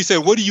 And she said,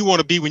 "What do you want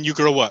to be when you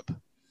grow up?"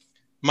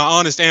 My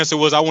honest answer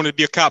was I wanted to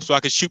be a cop so I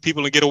could shoot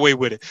people and get away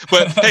with it.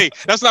 But hey,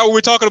 that's not what we're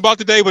talking about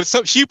today. But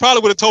she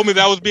probably would have told me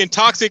that I was being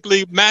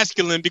toxically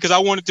masculine because I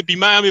wanted to be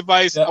Miami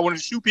Vice. I wanted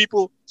to shoot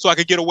people so I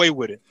could get away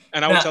with it.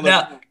 And I would tell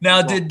her.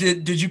 Now,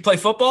 did you play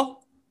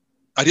football?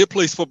 I did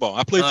play football.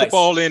 I played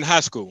football in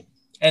high school.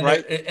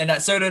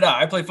 And so did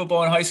I. I played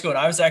football in high school, and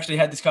I was actually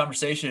had this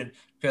conversation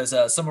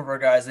because some of our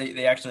guys,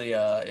 they actually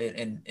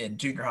in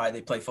junior high,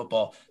 they play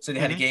football. So they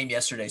had a game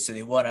yesterday, so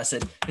they won. They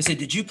said,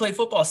 "Did you play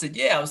football?" I said,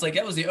 "Yeah." I was like,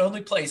 that was the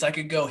only place I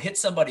could go hit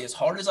somebody as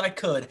hard as I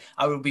could.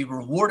 I would be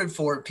rewarded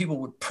for it. People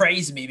would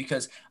praise me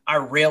because I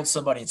railed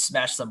somebody and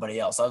smashed somebody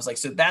else. I was like,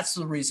 so that's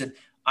the reason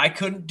I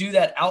couldn't do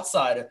that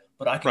outside,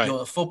 but I could go on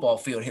the football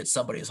field and hit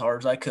somebody as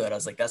hard as I could. I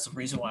was like, that's the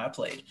reason why I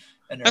played.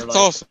 That's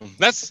awesome.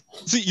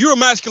 See, you're a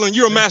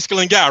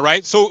masculine guy,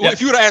 right? So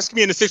if you would have asked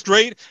me in the sixth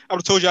grade, I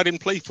would have told you I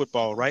didn't play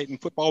football, right?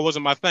 And football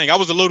wasn't my thing. I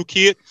was a little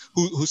kid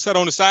who sat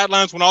on the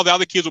sidelines when all the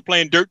other kids were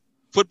playing dirt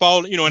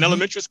football, you know, in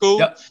elementary school.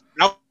 Yep.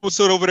 And I would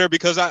sit over there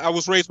because I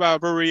was raised by a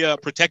very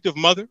protective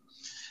mother.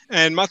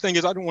 And my thing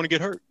is I didn't want to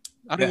get hurt.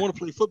 I didn't want to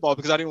play football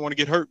because I didn't want to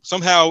get hurt.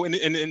 Somehow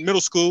in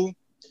middle school,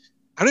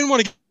 I didn't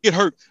want to get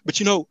hurt. But,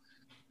 you know,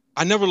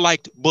 I never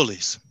liked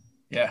bullies.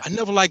 Yeah. I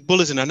never liked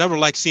bullies, and I never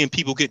liked seeing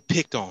people get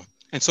picked on.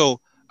 And so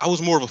I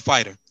was more of a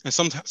fighter, and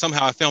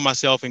somehow I found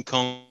myself in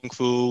kung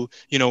fu,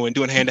 you know, and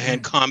doing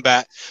hand-to-hand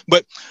combat.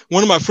 But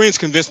one of my friends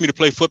convinced me to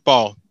play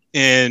football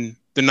in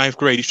the ninth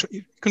grade.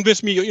 He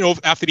convinced me, you know,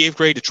 after the eighth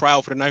grade to try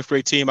out for the ninth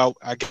grade team. I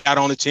got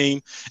on the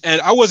team, and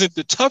I wasn't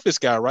the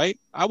toughest guy, right?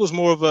 I was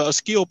more of a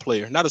skill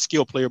player, not a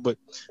skill player, but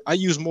I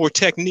used more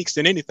techniques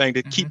than anything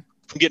to keep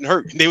from getting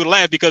hurt. And they would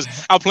laugh because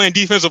I was playing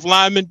defensive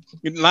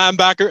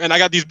linebacker, and I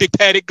got these big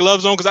padded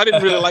gloves on because I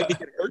didn't really like to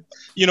get hurt,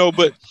 you know,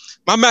 but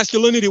my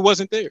masculinity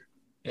wasn't there.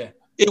 Yeah.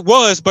 It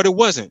was, but it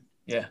wasn't.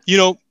 Yeah. You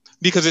know,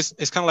 because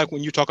it's kind of like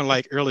when you're talking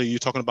like earlier, you're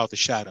talking about the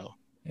shadow.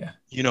 Yeah.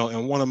 You know,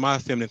 and one of my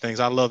feminine things,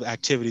 I love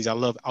activities. I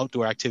love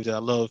outdoor activities. I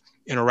love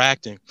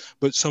interacting.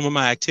 But some of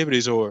my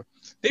activities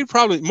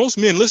most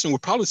men listening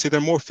would probably say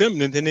they're more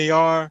feminine than they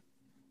are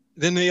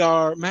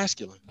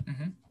masculine.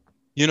 Mm-hmm.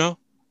 You know,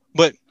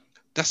 but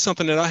that's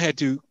something that I had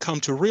to come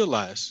to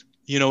realize,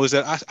 you know, is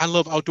that I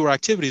love outdoor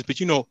activities, but,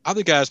 you know,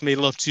 other guys may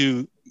love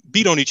to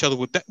beat on each other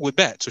with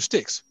bats or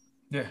sticks.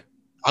 Yeah.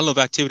 I love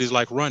activities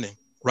like running,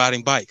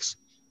 riding bikes,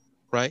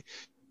 right?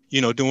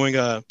 You know, doing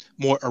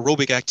more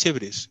aerobic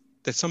activities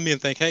that some men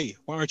think, hey,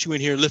 why aren't you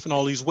in here lifting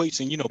all these weights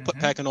and, you know,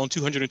 packing on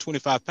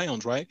 225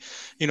 pounds, right?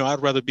 You know,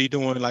 I'd rather be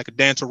doing like a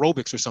dance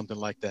aerobics or something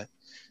like that,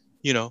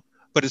 you know,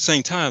 but at the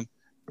same time,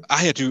 I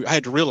had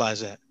to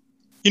realize that,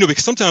 you know,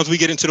 because sometimes we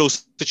get into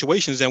those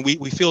situations and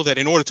we feel that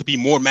in order to be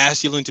more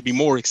masculine, to be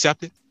more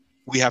accepted,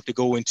 we have to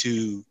go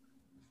into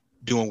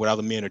doing what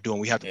other men are doing.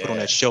 We have to put on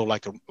that show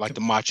like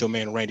the Macho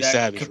Man Randy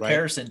Savage,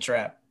 comparison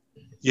trap.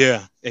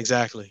 Yeah,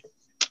 exactly.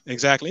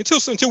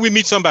 Until we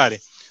meet somebody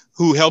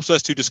who helps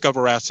us to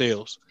discover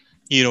ourselves,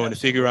 you know, and to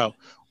figure out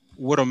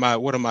what are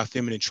my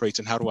feminine traits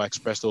and how do I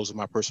express those in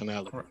my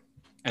personality,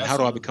 and how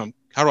do I become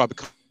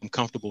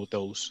comfortable with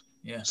those,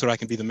 so that I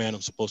can be the man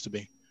I'm supposed to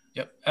be.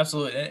 Yep,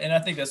 absolutely. And I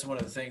think that's one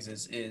of the things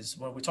is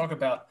when we talk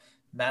about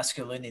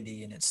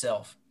masculinity in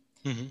itself,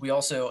 we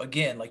also,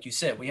 again, like you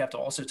said, we have to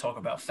also talk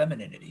about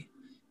femininity.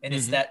 And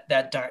it's that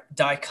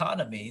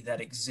dichotomy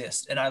that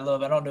exists. And I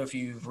don't know if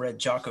you've read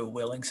Jocko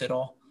Willings at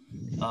all.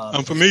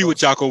 I'm familiar with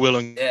Jocko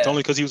Willings,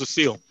 only because he was a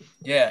SEAL.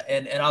 Yeah,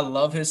 and I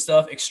love his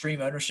stuff.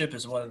 Extreme Ownership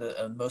is one of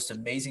the most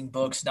amazing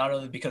books, not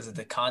only because of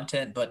the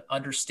content, but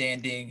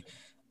understanding.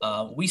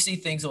 We see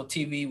things on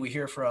TV, we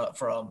hear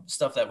from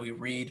stuff that we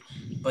read,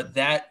 but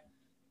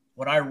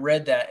when I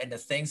read that and the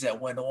things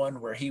that went on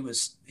where he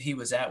was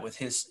at with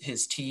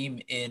his team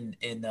in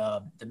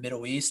the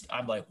Middle East,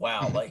 I'm like,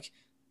 wow, like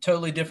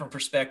totally different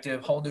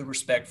perspective, whole new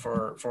respect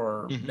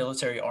for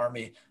military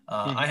army.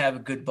 I have a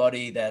good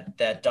buddy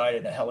that died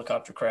in a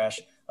helicopter crash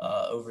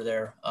over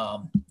there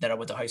that I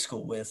went to high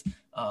school with.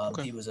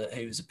 He was a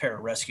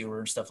pararescuer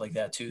and stuff like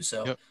that too.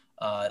 So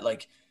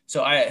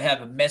so I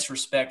have immense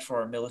respect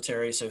for our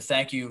military. So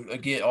thank you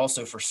again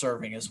also for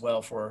serving as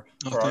well for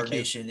our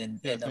nation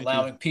and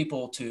allowing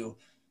people to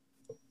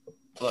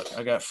look.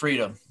 I got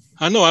freedom.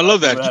 I know. I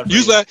love that.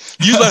 Usually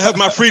I have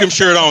my freedom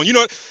shirt on. You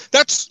know,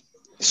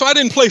 so I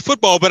didn't play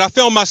football, but I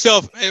found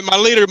myself in my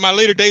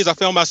later days. I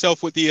found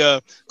myself with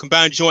the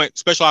Combined Joint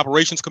Special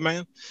Operations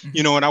Command,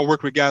 you know, and I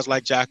worked with guys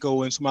like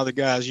Jocko and some other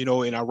guys, you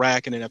know, in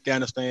Iraq and in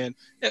Afghanistan.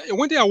 And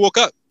one day I woke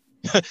up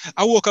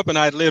and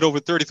I had led over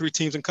 33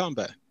 teams in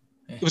combat.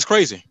 It was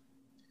crazy.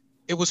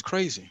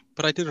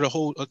 But I did it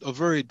a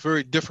very,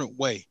 very different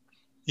way,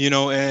 you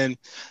know, and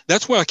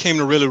that's where I came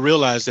to really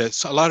realize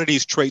that a lot of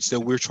these traits that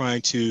we're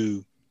trying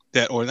to,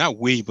 or not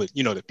we, but,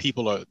 you know, the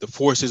people are the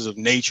forces of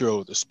nature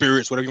or the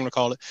spirits, whatever you want to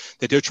call it,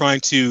 that they're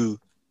trying to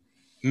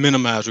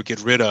minimize or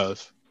get rid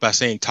of by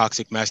saying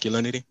toxic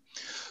masculinity.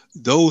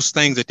 Those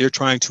things that they're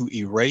trying to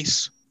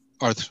erase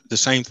are the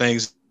same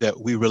things that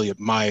we really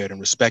admired and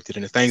respected,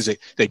 and the things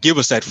that give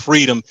us that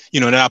freedom, you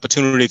know, an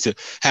opportunity to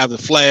have the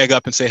flag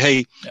up and say,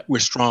 hey, we're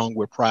strong,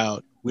 we're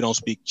proud. We don't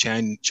speak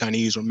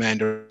Chinese or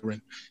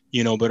Mandarin,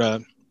 you know, but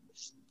it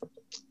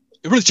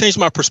really changed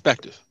my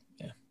perspective.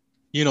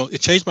 You know,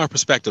 it changed my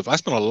perspective. I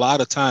spent a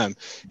lot of time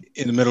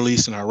in the Middle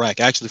East and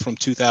Iraq, actually from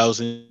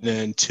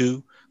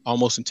 2002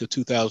 almost until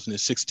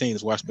 2016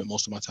 is where I spent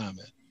most of my time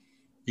at,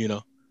 you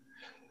know.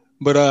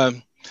 But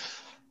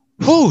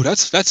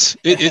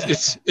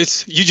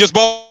it's you just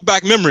brought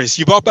back memories.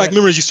 You brought back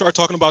memories. You start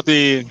talking about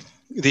the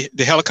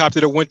helicopter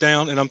that went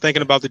down, and I'm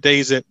thinking about the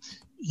days that,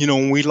 you know,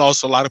 when we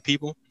lost a lot of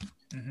people,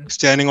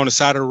 standing on the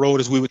side of the road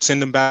as we would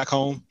send them back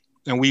home,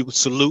 and we would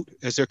salute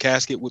as their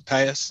casket would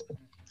pass.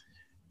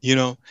 You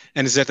know,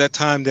 and it's at that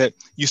time that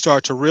you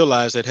start to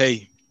realize that,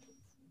 hey,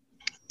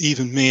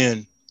 even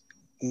men,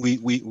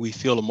 we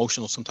feel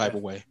emotional some type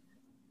of way.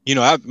 You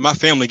know, my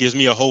family gives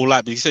me a whole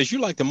lot, but he says,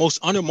 you're like the most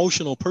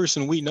unemotional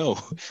person we know.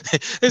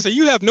 They say,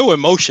 you have no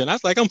emotion. I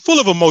was like, I'm full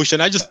of emotion.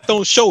 I just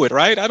don't show it,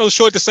 right? I don't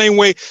show it the same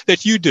way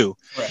that you do.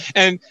 Right.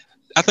 And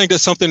I think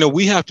that's something that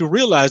we have to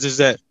realize is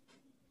that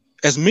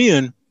as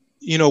men,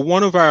 you know,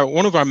 one of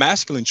our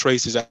masculine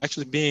traits is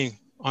actually being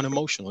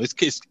unemotional.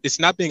 It's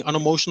not being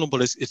unemotional,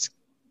 but it's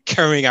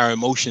carrying our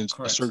emotions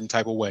a certain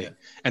type of way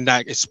and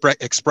not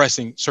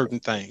expressing certain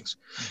things,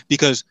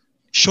 because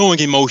showing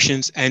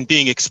emotions and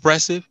being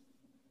expressive,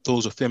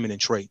 those are feminine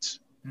traits.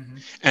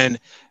 And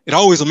it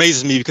always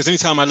amazes me because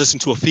anytime I listen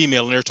to a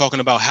female and they're talking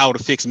about how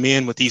to fix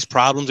men with these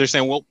problems, they're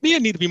saying, well,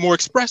 men need to be more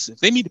expressive.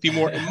 They need to be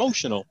more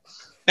emotional.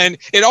 And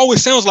it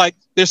always sounds like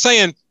they're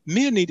saying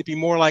men need to be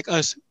more like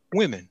us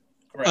women,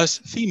 us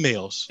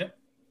females.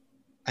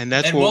 And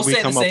that's what we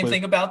come up with. And we'll say the same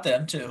thing about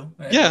them too.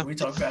 We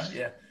talk about,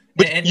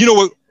 But you know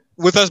what?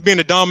 With us being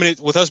the dominant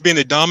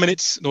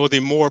or the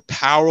more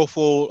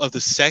powerful of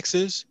the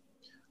sexes,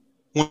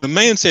 when a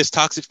man says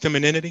toxic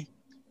femininity,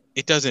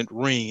 it doesn't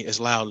ring as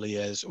loudly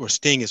or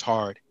sting as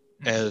hard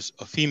as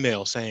a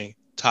female saying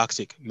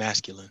toxic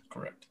masculine.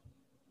 Correct.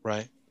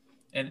 Right.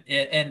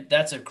 And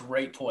that's a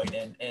great point.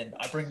 And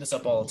I bring this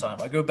up all the time.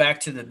 I go back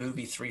to the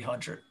movie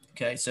 300.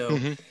 Okay. So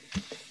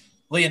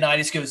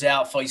Leonidas goes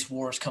out, fights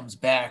wars, comes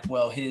back.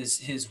 Well,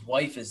 his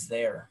wife is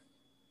there.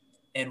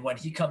 And when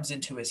he comes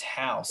into his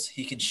house,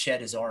 he can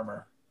shed his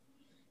armor.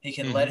 He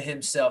can let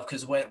himself,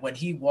 because when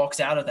he walks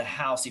out of the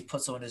house, he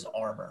puts on his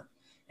armor.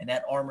 And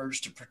that armor is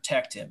to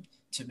protect him,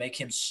 to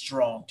make him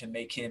strong, to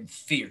make him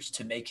fierce,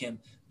 to make him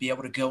be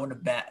able to go into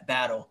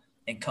battle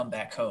and come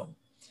back home.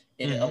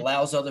 It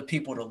allows other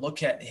people to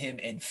look at him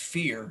in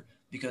fear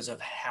because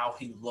of how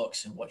he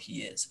looks and what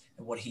he is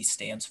and what he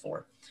stands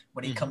for.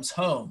 When he comes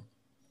home,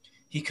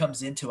 he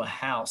comes into a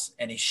house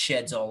and he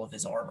sheds all of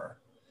his armor.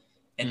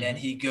 And then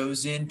he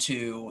goes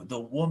into the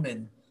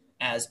woman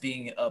as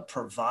being a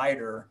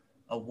provider.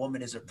 A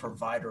woman is a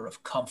provider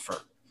of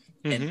comfort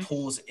and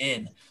pulls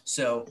in.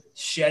 So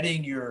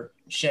shedding your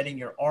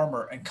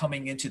armor and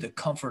coming into the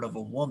comfort of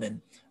a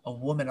woman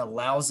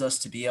allows us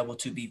to be able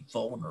to be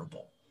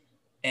vulnerable.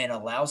 And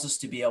allows us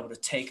to be able to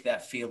take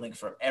that feeling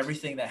for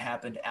everything that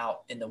happened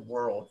out in the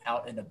world,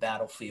 out in the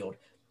battlefield,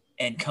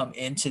 and come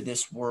into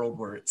this world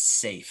where it's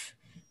safe.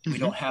 We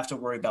don't have to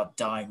worry about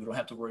dying. We don't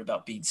have to worry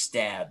about being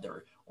stabbed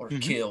or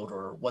killed,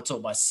 or what's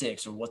on my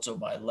six, or what's on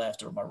my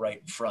left or my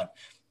right in front,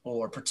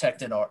 or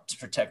protecting our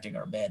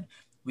men.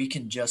 We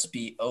can just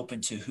be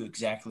open to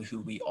exactly who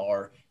we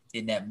are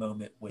in that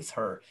moment with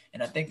her.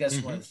 And I think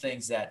that's one of the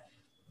things that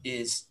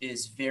is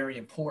very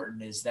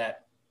important, is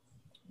that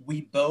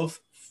we both,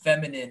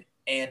 feminine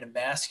and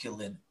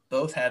masculine,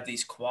 both have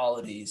these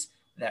qualities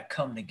that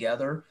come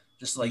together,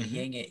 just like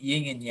yin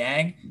and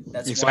yang.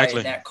 That's why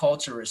in that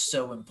culture is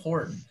so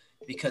important,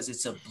 because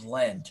it's a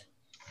blend.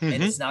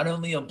 And it's not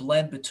only a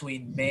blend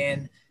between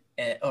man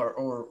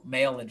or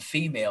male and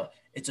female,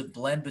 it's a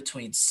blend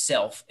between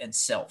self and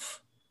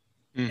self.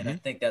 And I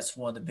think that's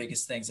one of the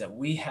biggest things that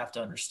we have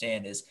to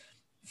understand is,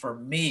 for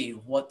me,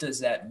 what does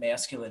that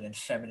masculine and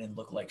feminine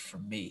look like for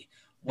me?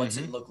 What's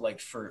it look like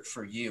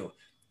for you?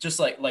 Just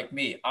like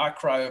me, I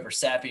cry over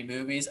sappy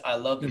movies. I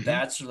love The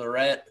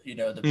Bachelorette,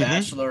 The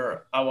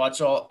Bachelor. I watch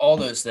all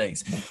those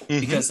things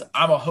because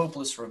I'm a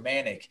hopeless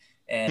romantic.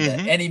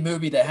 And any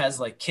movie that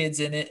has like kids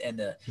in it, and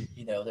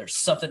there's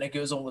something that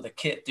goes on with a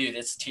kid, dude,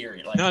 it's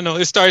teary. Like, no,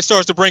 it starts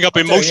to bring up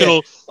emotional.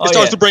 It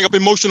starts to bring up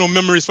emotional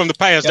memories from the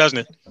past, doesn't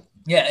it?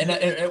 Yeah,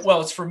 and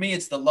well, it's for me,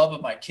 it's the love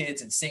of my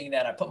kids and seeing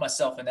that. I put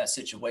myself in that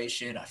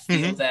situation. I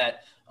feel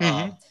that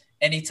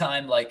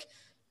anytime, like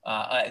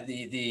I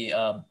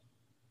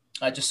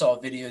just saw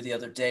a video the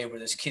other day where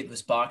this kid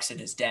was boxing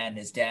his dad, and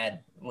his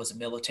dad was a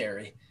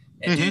military.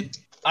 And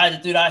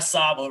I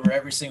sob over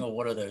every single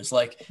one of those,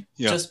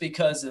 just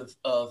because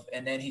of,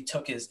 and then he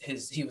took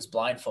he was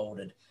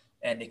blindfolded,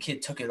 and the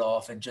kid took it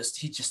off, and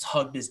he just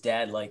hugged his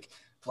dad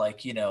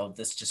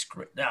that's just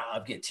great.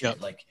 I'm getting teary.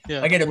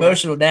 I get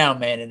emotional now,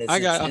 man, and I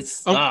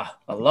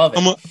love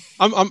it.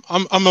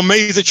 I'm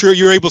amazed that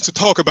you're able to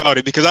talk about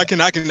it, because I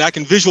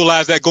can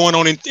visualize that going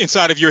on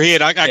inside of your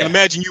head. I can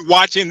imagine you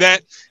watching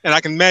that, and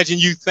I can imagine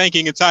you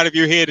thinking inside of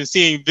your head and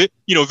seeing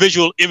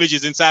visual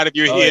images inside of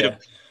your head of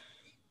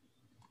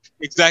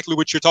exactly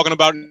what you're talking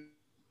about.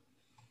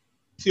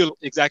 Feel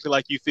exactly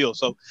like you feel.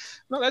 So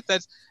no,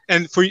 that's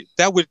and for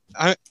that would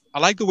I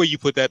like the way you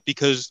put that,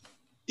 because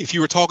if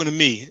you were talking to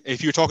me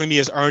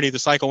as Ernie, the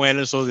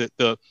psychoanalyst, or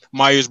the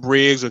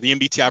Myers-Briggs or the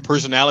MBTI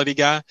personality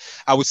guy,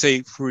 I would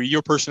say for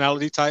your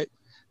personality type,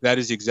 that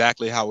is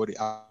exactly how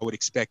I would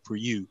expect for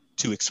you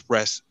to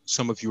express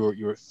some of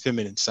your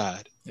feminine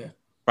side. Yeah.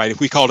 Right.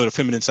 If we call it a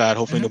feminine side,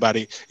 hopefully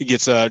nobody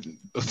gets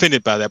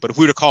offended by that. But if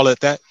we were to call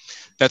it that,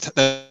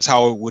 that's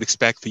how I would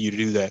expect for you to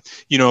do that.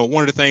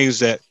 One of the things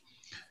that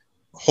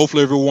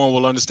hopefully everyone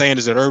will understand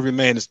is that every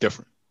man is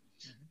different.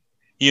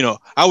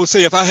 I would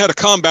say if I had a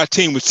combat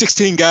team with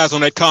 16 guys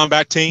on that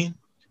combat team,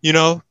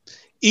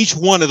 each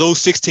one of those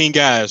 16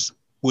 guys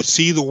would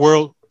see the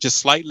world just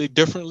slightly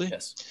differently.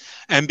 Yes.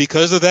 And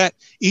because of that,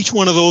 each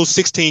one of those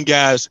 16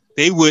 guys,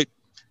 they would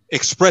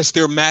express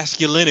their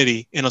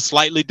masculinity in a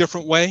slightly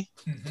different way.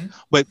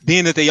 But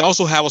being that they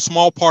also have a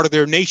small part of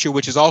their nature,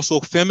 which is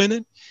also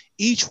feminine,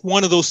 each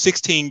one of those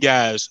 16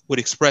 guys would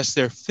express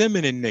their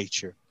feminine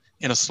nature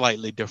in a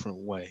slightly different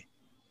way.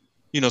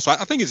 So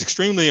I think it's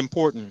extremely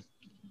important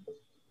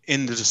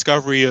in the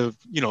discovery of,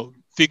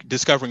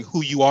 discovering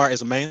who you are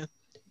as a man,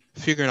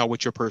 figuring out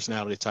what your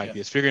personality type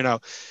is, figuring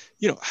out,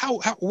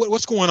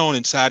 what's going on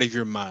inside of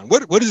your mind.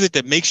 What is it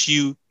that makes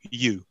you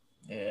you?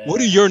 Yeah.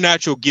 What are your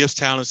natural gifts,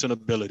 talents, and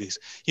abilities?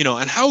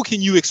 And how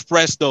can you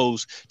express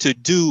those to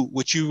do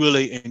what you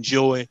really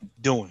enjoy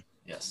doing?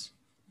 Yes.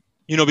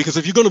 Because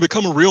if you're going to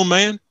become a real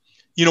man,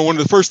 one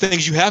of the first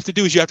things you have to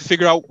do is you have to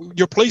figure out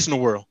your place in the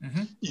world.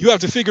 You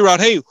have to figure out,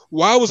 hey,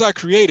 why was I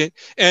created?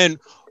 And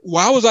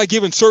why was I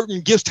given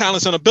certain gifts,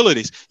 talents, and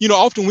abilities?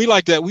 Often we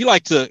like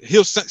to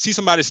see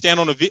somebody stand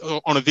on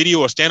a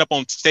video or stand up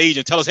on stage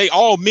and tell us, hey,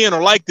 all men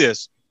are like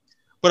this.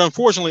 But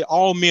unfortunately,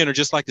 all men are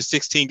just like the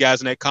 16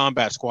 guys in that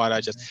combat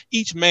squad.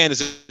 Each man is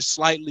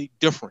slightly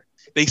different.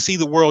 They see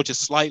the world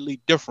just slightly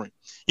different.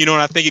 You know,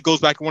 and I think it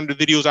goes back to one of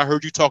the videos I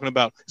heard you talking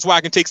about. That's why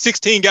I can take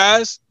 16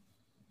 guys.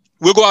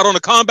 We'll go out on a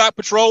combat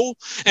patrol,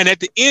 and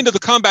at the end of the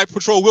combat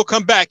patrol, we'll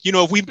come back. You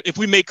know, if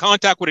we make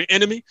contact with an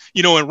enemy,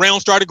 you know, and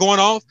rounds started going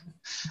off,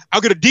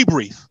 I'll get a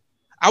debrief.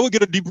 I would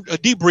get a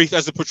debrief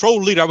as a patrol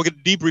leader. I would get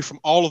a debrief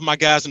from all of my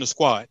guys in the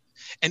squad,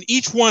 and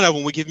each one of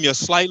them would give me a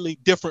slightly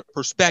different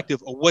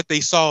perspective of what they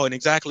saw and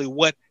exactly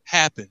what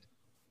happened.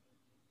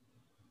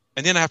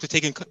 And then I have to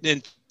take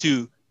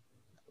into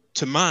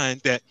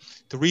mind that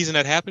the reason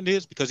that happened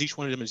is because each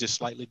one of them is just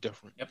slightly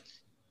different. Yep.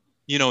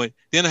 You know, and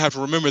then I have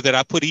to remember that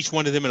I put each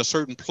one of them in a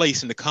certain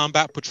place in the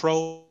combat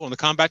patrol, on the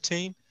combat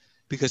team,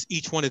 because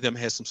each one of them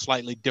has some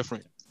slightly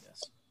different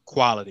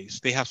qualities.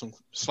 They have some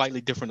slightly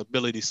different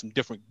abilities, some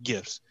different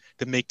gifts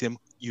that make them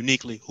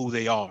uniquely who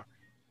they are.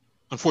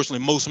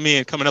 Unfortunately, most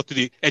men coming up through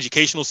the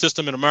educational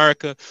system in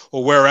America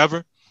or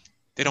wherever,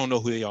 they don't know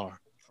who they are.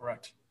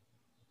 Correct.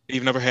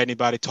 They've never had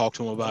anybody talk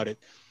to them about it.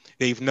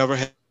 They've never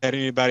had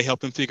anybody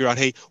help them figure out,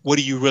 hey, what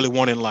do you really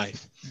want in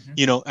life? Mm-hmm.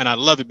 You know, and I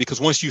love it because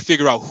once you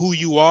figure out who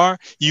you are,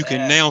 you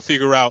can now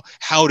figure out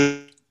how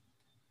to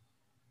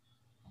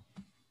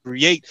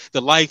create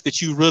the life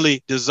that you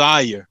really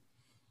desire.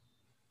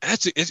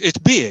 It's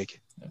big,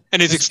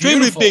 and it's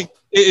extremely big.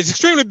 It's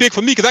extremely big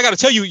for me because I got to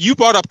tell you, you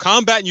brought up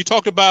combat and you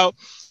talked about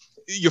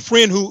your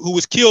friend who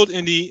was killed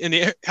in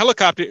the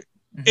helicopter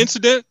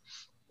incident.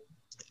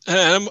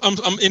 And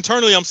I'm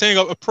internally saying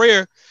a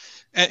prayer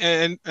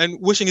and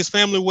wishing his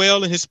family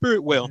well and his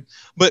spirit well.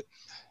 But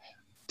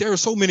there are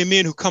so many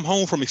men who come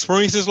home from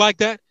experiences like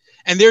that,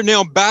 and they're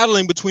now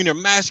battling between their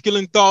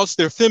masculine thoughts,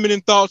 their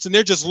feminine thoughts, and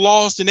they're just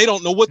lost and they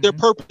don't know what their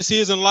purpose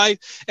is in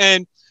life.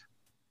 And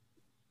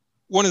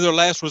one of their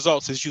last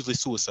results is usually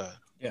suicide.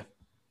 Yeah.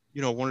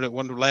 You know, one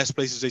of the last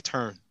places they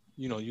turn,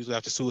 you know, usually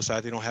after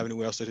suicide, they don't have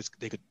anywhere else that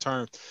they could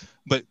turn.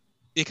 But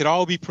it could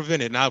all be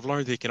prevented. And I've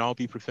learned that it can all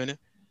be prevented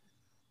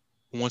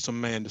once a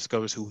man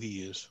discovers who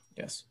he is.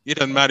 Yes. It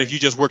doesn't matter if you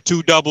just work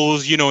 2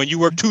 doubles, you know, and you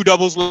worked 2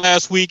 doubles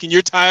last week and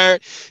you're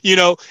tired, you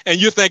know, and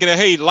you're thinking that,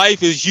 hey,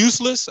 life is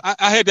useless.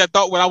 I had that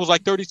thought when I was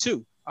like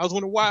 32. I was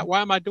wondering,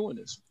 why am I doing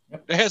this?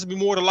 Yep. There has to be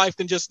more to life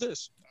than just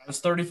this. I was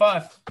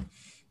 35.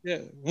 Yeah.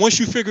 Once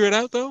you figure it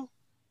out, though,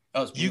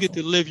 you get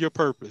to live your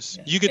purpose.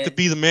 Yeah. You get to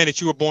be the man that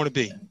you were born to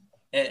be.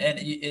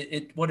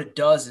 And what it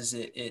does is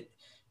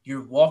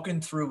you're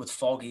walking through with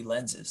foggy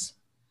lenses.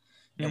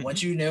 And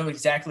once you know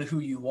exactly who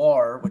you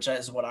are, which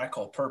is what I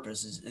call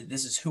purpose,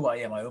 this is who I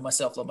am. I owe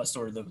myself, love my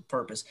story, live with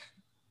purpose.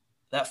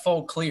 That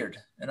fog cleared.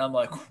 And I'm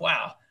like,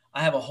 wow,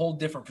 I have a whole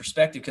different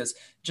perspective because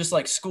just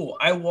like school,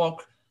 I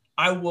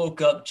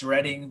woke up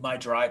dreading my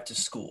drive to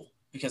school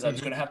because I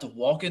was going to have to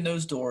walk in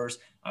those doors.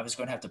 I was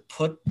going to have to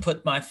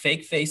put my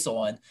fake face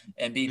on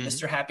and be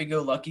Mr.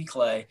 Happy-Go-Lucky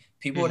Clay.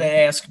 People would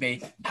ask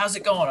me, how's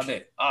it going? I'd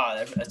be,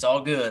 it's all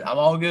good. I'm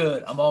all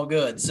good. I'm all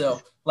good.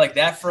 So like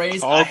that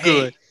phrase, all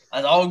good.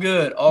 It's all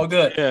good, all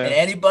good. Yeah. And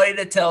anybody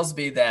that tells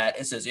me that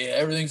it says, yeah,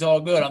 everything's all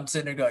good, I'm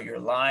sitting there going, you're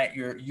lying,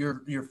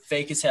 you're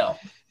fake as hell,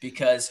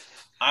 because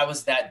I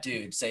was that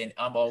dude saying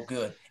I'm all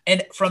good.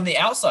 And from the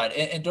outside,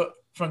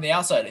 from the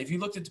outside, if you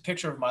looked at the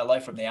picture of my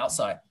life from the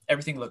outside,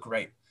 everything looked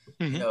great.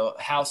 You know,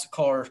 house,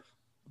 car,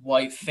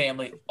 wife,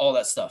 family, all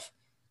that stuff.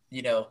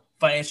 You know,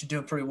 financially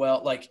doing pretty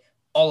well, like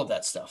all of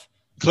that stuff.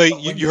 Clay,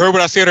 you heard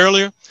what I said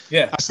earlier?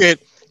 Yeah. I said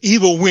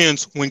evil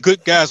wins when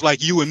good guys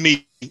like you and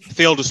me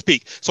fail to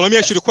speak. So let me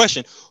ask you the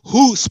question.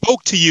 Who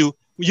spoke to you,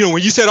 you know,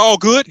 when you said all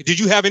good? Did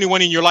you have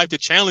anyone in your life to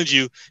challenge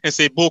you and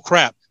say, bull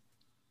crap,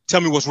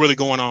 tell me what's really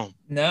going on?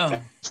 No.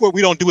 That's what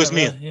we don't do as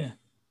men. Yeah.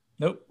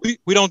 Nope.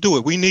 We don't do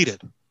it. We need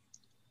it.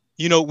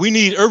 You know, we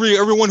need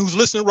everyone who's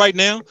listening right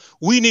now.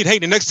 We need, hey,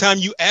 the next time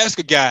you ask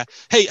a guy,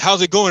 hey,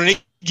 how's it going? And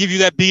they give you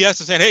that BS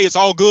and saying, hey, it's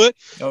all good.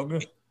 All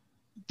good.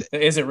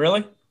 Is it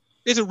really?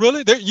 Is it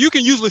really? You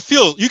can usually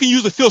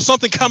feel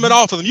something coming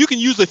off of them. You can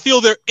usually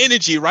feel their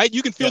energy, right?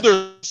 You can feel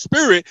their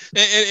spirit.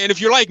 And if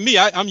you're like me,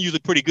 I'm usually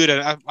pretty good at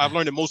it. I've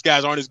learned that most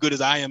guys aren't as good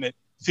as I am at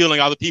feeling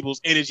other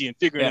people's energy and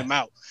figuring them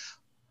out.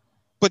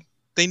 But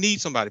they need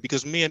somebody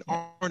because men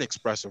aren't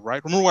expressive,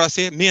 right? Remember what I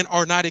said? Men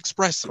are not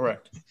expressive.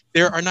 Correct.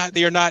 They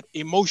are not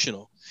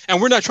emotional. And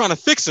we're not trying to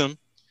fix them,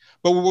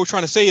 but what we're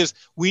trying to say is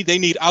they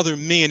need other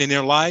men in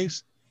their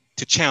lives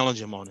to challenge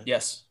them on it.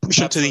 Yes. Push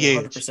them to the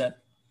edge. 100%.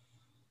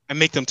 And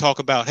make them talk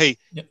about, hey,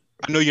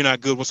 I know you're not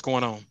good. What's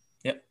going on?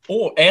 Yep.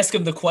 Or ask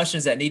them the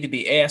questions that need to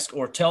be asked,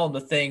 or tell them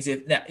the things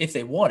if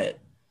they want it,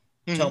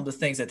 tell them the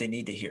things that they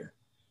need to hear.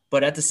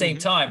 But at the same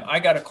time, I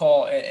got a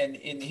call, and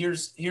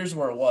here's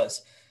where it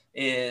was,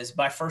 is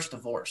my first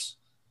divorce.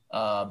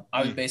 I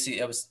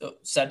was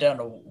sat down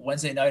a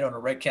Wednesday night on a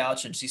red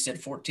couch, and she said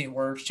 14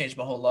 words, changed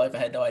my whole life. I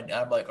had no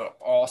idea. I'm like, oh,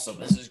 awesome.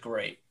 This is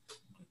great.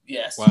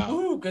 Yes. Wow.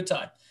 Woo, good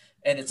time.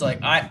 And it's like,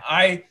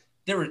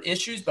 there were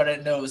issues, but I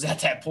didn't know it was at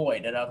that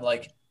point. And I'm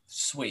like,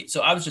 sweet.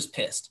 So I was just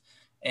pissed.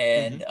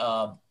 And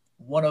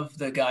one of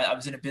the guys, I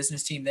was in a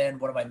business team then,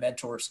 one of my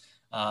mentors,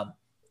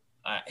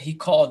 he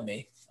called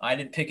me. I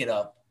didn't pick it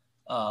up,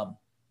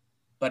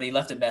 but he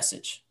left a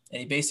message. And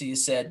he basically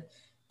said,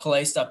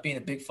 Clay, stop being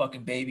a big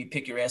fucking baby,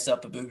 pick your ass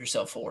up and move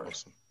yourself forward.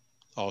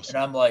 Awesome.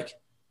 And I'm like,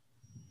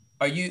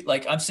 are you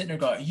like, I'm sitting there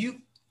going,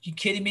 you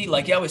kidding me?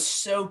 Like, I was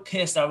so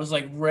pissed. I was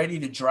like ready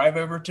to drive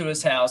over to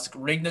his house,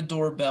 ring the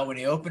doorbell. When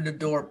he opened the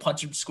door,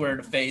 punch him square in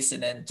the face,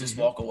 and then just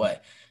walk away.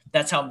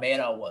 That's how mad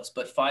I was.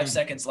 But 5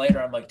 seconds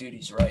later, I'm like, dude,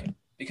 he's right.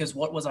 Because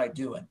what was I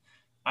doing?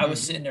 I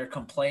was sitting there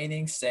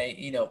complaining, saying,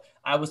 you know,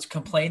 I was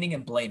complaining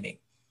and blaming.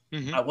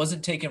 I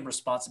wasn't taking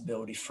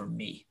responsibility for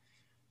me.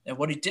 And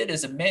what he did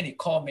is, he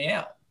called me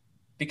out.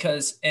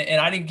 Because,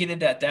 and I didn't get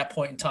it at that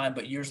point in time,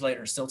 but years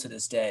later, still to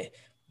this day,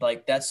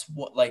 like, that's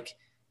what, like,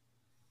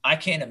 I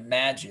can't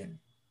imagine.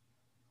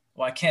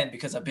 Well, I can,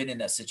 because I've been in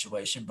that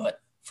situation,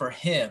 but for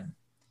him,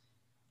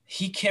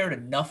 he cared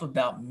enough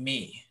about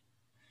me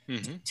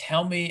to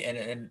tell me,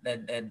 and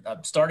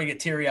I'm starting to get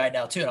teary-eyed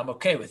now too, and I'm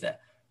okay with that.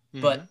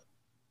 But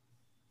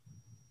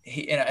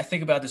and I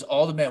think about this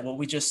all the men, what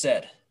we just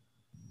said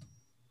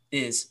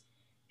is,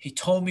 he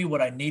told me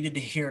what I needed to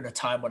hear in a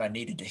time when I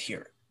needed to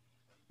hear it.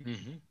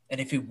 And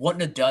if he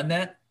wouldn't have done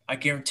that, I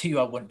guarantee you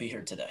I wouldn't be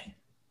here today.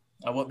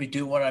 I wouldn't be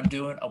doing what I'm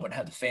doing. I wouldn't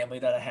have the family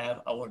that I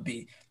have. I wouldn't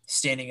be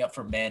standing up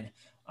for men.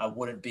 I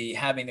wouldn't be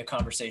having the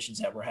conversations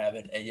that we're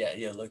having. And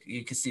yeah, look,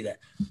 you can see that.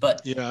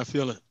 But yeah, I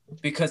feel it.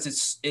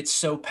 Because it's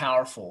so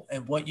powerful.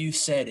 And what you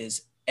said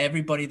is,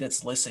 everybody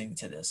that's listening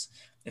to this,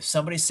 if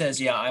somebody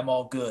says, yeah, I'm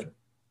all good,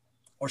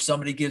 or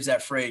somebody gives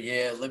that phrase,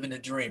 yeah, living the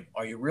dream.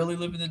 Are you really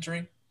living the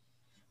dream?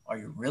 Are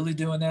you really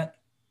doing that?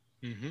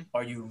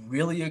 Are you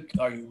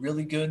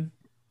really good?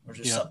 Or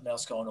just something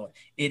else going on?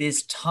 It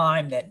is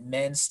time that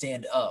men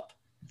stand up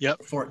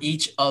for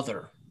each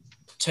other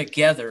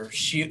together.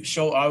 I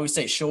always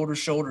say shoulder to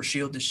shoulder,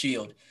 shield to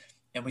shield.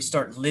 And we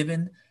start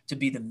living to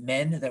be the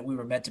men that we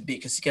were meant to be.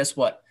 Because guess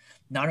what?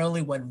 Not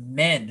only when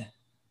men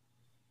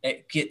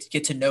get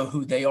to know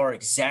who they are,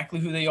 exactly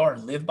who they are,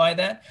 and live by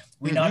that,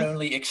 we not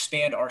only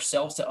expand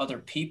ourselves to other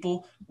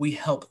people, we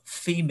help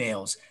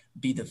females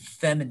be the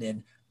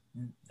feminine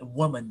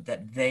woman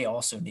that they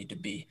also need to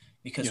be.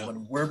 Because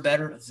when we're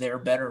better, they're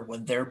better.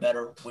 When they're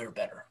better, we're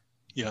better.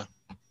 Yeah,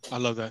 I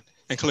love that.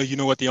 And Clay, you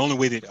know what? The only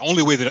way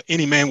that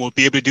any man will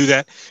be able to do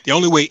that, the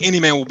only way any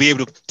man will be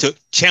able to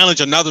challenge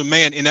another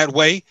man in that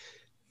way,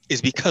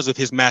 is because of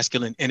his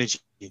masculine energy.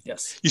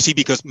 Yes. You see,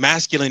 because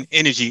masculine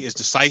energy is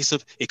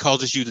decisive. It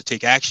causes you to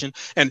take action.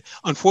 And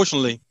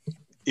unfortunately,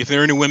 if there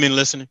are any women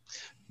listening,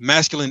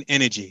 masculine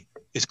energy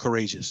is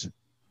courageous.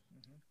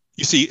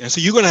 You see, and so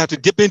you're going to have to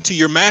dip into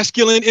your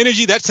masculine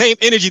energy, that same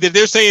energy that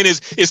they're saying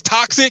is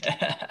toxic.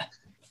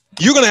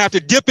 You're going to have to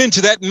dip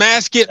into that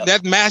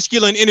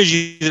masculine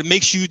energy that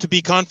makes you to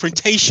be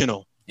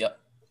confrontational,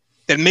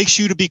 that makes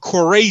you to be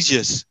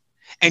courageous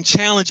and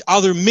challenge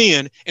other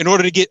men in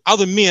order to get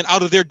other men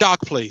out of their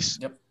dark place.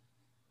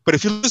 But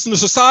if you listen to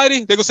society,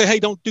 they're going to say, hey,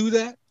 don't do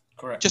that.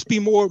 Correct. Just be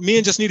more,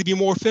 men just need to be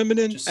more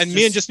feminine,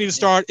 men just need to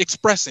start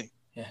expressing.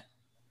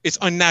 It's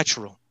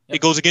unnatural.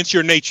 It goes against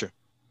your nature.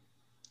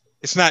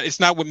 It's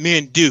not what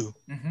men do,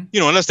 you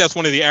know, unless that's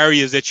one of the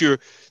areas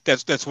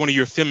that's one of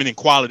your feminine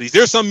qualities.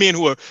 There's some men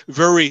who are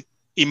very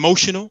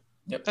emotional.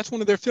 That's one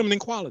of their feminine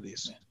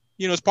qualities.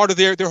 You know, it's part of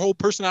their whole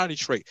personality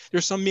trait.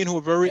 There's some men who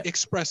are very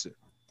expressive.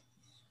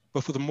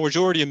 But for the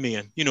majority of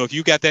men, you know, if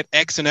you got that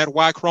X and that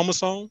Y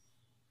chromosome,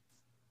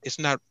 it's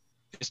not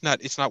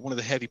one of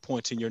the heavy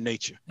points in your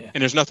nature.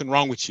 And there's nothing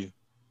wrong with you.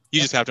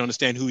 You just have to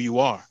understand who you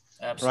are.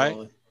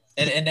 Absolutely. Right?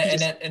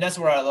 And that's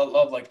where I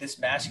love like this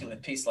masculine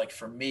piece, like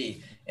for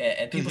me,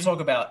 and people talk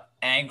about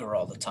anger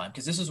all the time,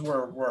 because this is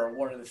where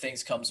one of the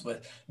things comes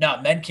with, now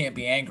men can't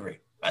be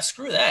angry.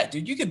 Screw that,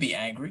 dude. You could be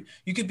angry.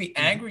 You could be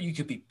angry. You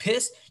could be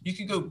pissed. You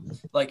could go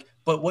like,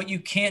 but what you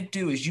can't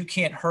do is you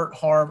can't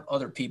harm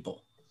other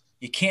people.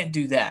 You can't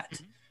do that.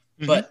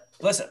 But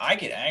listen, I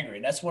get angry,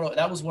 and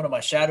that was one of my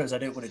shadows I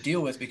didn't want to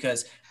deal with,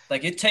 because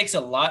like it takes a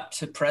lot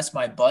to press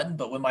my button,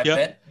 but when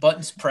my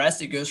button's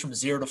pressed, it goes from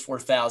 0 to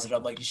 4,000.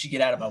 I'm like, you should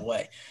get out of my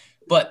way.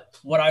 But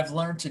what I've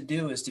learned to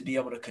do is to be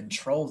able to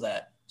control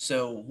that.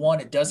 So one,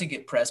 it doesn't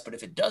get pressed, but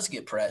if it does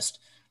get pressed,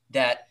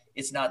 that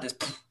it's not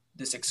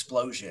this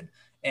explosion.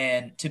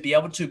 And to be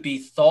able to be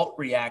thought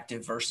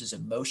reactive versus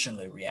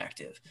emotionally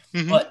reactive.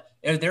 But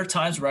are there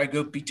times where I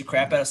go beat the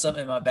crap out of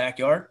something in my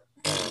backyard?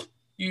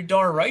 You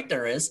darn right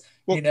there is.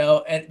 Well, you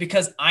know, and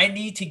because I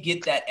need to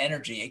get that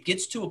energy. It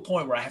gets to a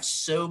point where I have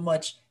so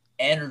much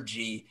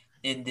energy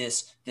in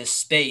this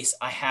space,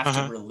 I have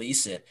to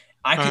release it.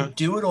 I could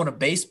do it on a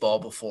baseball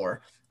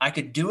before. I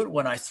could do it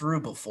when I threw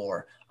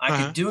before.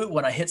 I could do it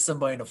when I hit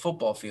somebody in a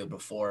football field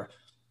before.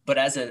 But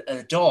as an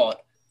adult,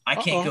 I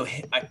can't go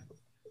hit.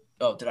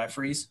 Oh, did I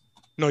freeze?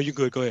 No, you're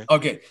good. Go ahead.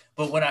 Okay.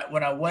 But when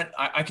I went,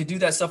 I could do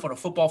that stuff on a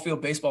football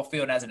field, baseball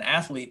field, and as an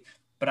athlete,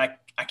 but I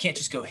can't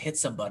just go hit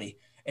somebody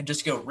and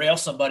just go rail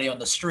somebody on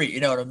the street. You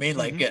know what I mean?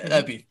 Like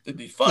it'd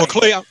be fun. Well,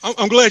 Clay,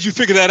 I'm glad you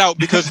figured that out,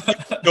 because you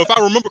know, if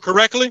I remember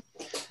correctly,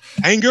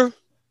 anger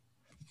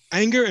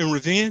and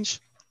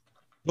revenge,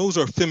 those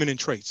are feminine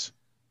traits.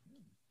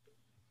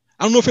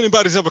 I don't know if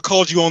anybody's ever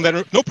called you on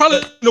that. No,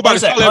 probably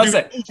nobody's.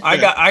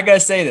 I gotta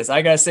say this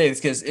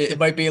because it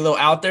might be a little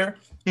out there.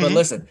 But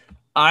listen,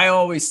 I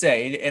always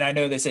say, and I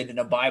know they say in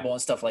the Bible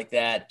and stuff like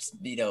that,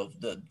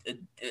 the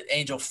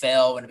angel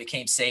fell and it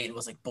became Satan,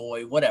 was like,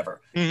 boy,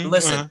 whatever. But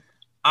listen,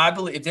 I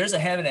believe if there's a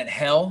heaven and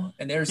hell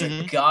and there's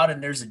a God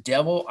and there's a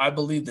devil, I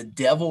believe the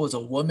devil is a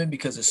woman,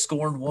 because a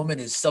scorned woman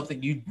is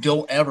something you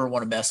don't ever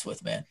want to mess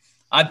with, man.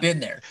 I've been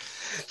there.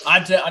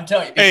 I'm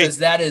telling you, because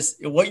that is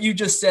what you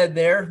just said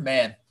there,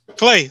 man.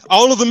 Clay,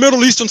 all of the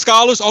Middle Eastern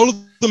scholars,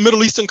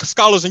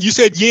 and you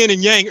said yin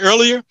and yang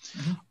earlier,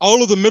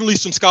 all of the Middle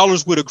Eastern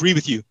scholars would agree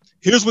with you.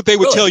 Here's what they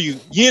would tell you: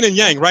 yin and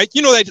yang, right?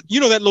 You know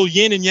that little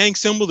yin and yang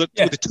symbol with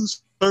the two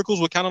circles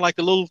with kind of like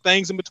the little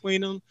things in between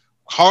them.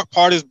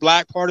 Part is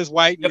black, part is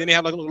white, and then they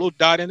have like a little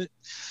dot in it.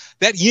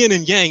 That yin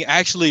and yang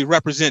actually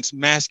represents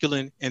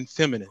masculine and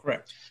feminine.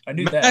 Correct. I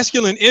knew that.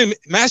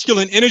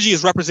 Masculine energy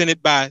is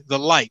represented by the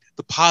light,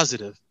 the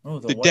positive,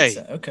 the day.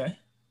 Side. Okay.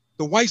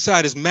 The white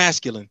side is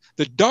masculine.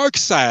 The dark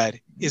side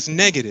is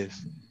negative.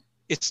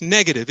 It's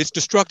negative. It's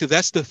destructive.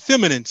 That's the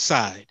feminine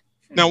side.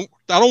 Now,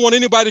 I don't want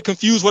anybody to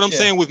confuse what I'm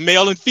saying with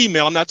male and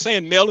female. I'm not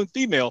saying male and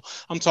female.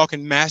 I'm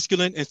talking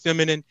masculine and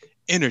feminine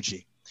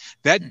energy.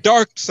 That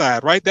dark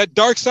side, right? That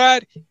dark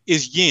side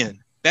is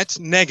yin. That's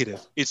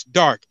negative. It's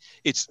dark.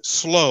 It's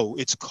slow.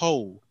 It's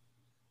cold,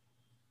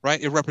 right?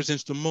 It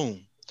represents the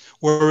moon.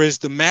 Whereas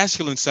the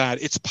masculine side,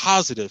 it's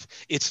positive.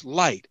 It's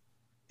light.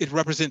 It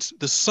represents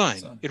the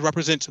sun. It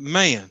represents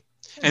man.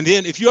 And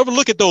then if you ever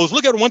look at those,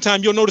 look at it one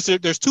time, you'll notice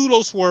that there's two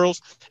little swirls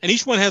and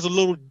each one has a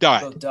little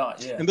dot.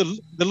 And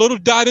the little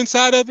dot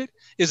inside of it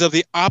is of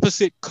the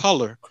opposite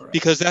color. Correct.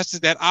 Because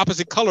that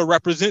opposite color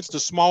represents the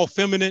small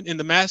feminine in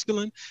the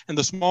masculine and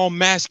the small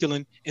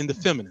masculine in the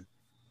feminine.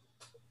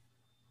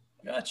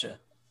 Gotcha.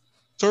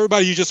 So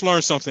everybody, you just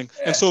learned something.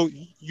 Yeah. And so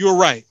you're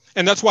right.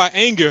 And that's why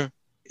anger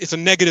is a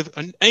negative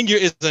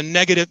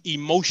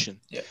emotion.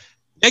 Yeah.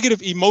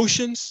 Negative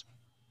emotions,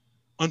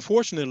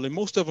 unfortunately,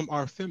 most of them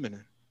are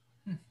feminine.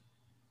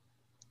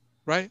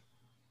 Right?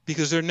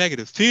 Because they're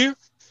negative. Fear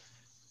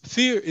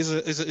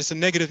is a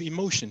negative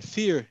emotion.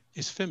 Fear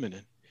is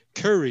feminine.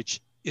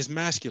 Courage is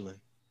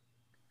masculine.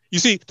 You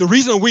see, the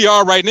reason we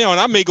are right now, and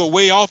I may go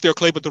way off there,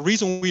 Clay, but the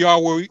reason we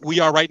are where we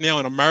are right now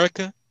in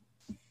America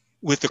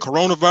with the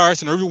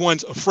coronavirus, and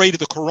everyone's afraid of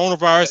the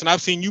coronavirus, and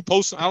I've seen you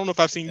post, I don't know if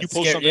I've seen you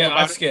post something about it. Yeah,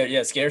 I'm scared.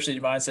 Yeah, scarcity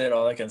mindset,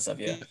 all that kind of stuff,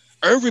 yeah.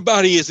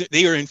 Everybody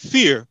they are in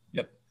fear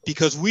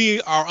because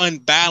we are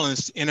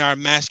unbalanced in our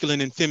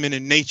masculine and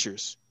feminine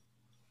natures.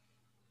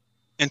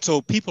 And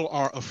so people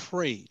are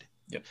afraid.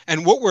 Yep.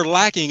 And what we're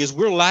lacking is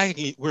we're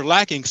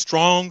lacking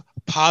strong,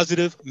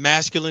 positive,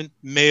 masculine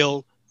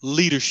male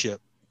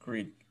leadership.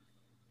 Agreed.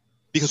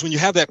 Because when you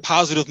have that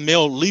positive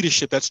male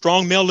leadership, that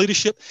strong male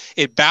leadership,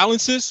 it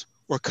balances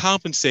or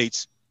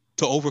compensates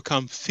to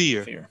overcome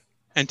fear.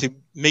 And to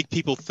make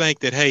people think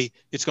that, hey,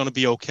 it's going to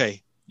be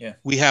okay. Yeah.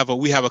 We have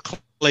a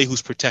Clay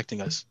who's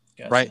protecting us.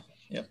 Gotcha. Right?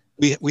 Yep.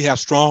 We have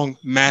strong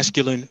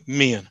masculine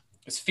men.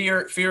 Because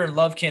fear and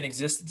love can't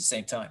exist at the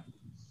same time.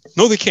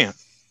 No, they can't.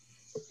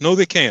 No,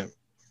 they can't.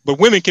 But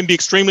women can be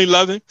extremely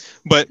loving,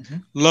 but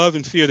love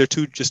and fear, they're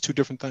just two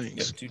different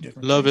things. Yep, two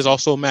different love things. Is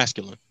also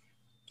masculine.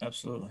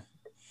 Absolutely.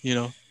 You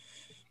know?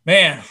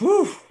 Man,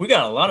 we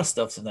got a lot of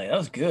stuff tonight. That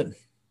was good.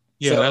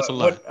 Yeah, so, that's a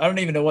lot. I don't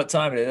even know what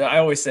time it is. I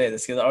always say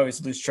this because I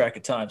always lose track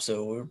of time.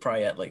 So we're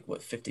probably at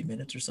 50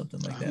 minutes or something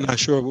like that. I'm not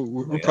sure.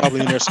 We're probably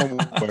in there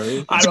somewhere.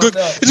 It's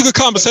a good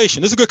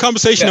conversation. It's a good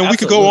conversation, and we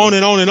could go on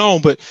and on and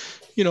on, but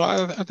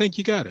I think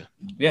you got it.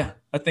 Yeah,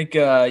 I think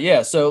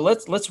So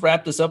let's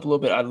wrap this up a little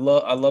bit. I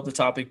love the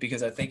topic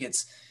because I think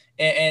it's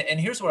and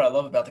here's what I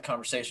love about the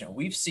conversation.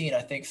 We've seen,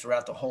 I think,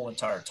 throughout the whole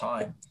entire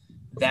time,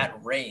 that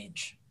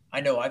range. I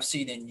know I've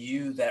seen in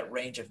you that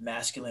range of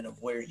masculine, of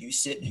where you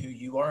sit and who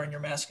you are in your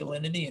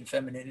masculinity and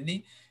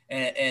femininity,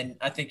 and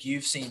I think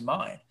you've seen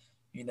mine.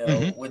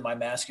 With my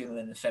masculine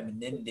and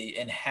femininity,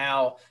 and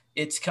how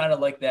it's kind of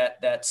like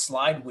that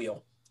slide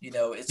wheel.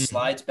 It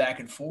slides back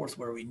and forth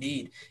where we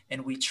need,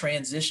 and we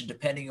transition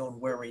depending on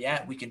where we're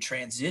at. We can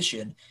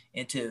transition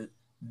into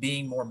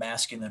being more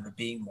masculine or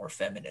being more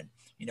feminine.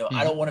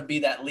 I don't want to be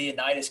that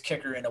Leonidas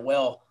kicker in a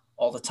well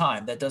all the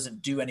time. That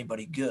doesn't do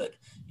anybody good.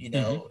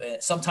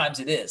 Sometimes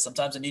it is.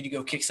 Sometimes I need to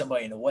go kick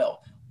somebody in a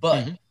well,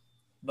 but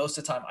most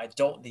of the time I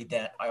don't need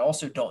that. I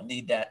also don't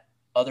need that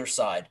other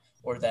side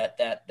or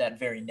that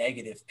very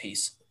negative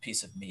piece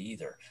of me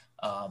either.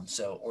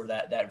 Or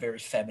that very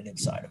feminine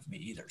side of me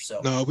either.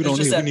 So no, we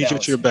need you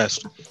at your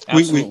best.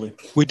 Absolutely.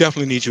 We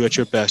definitely need you at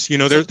your best.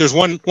 There's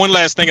one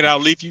last thing that I'll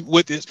leave you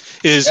with is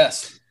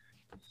yes.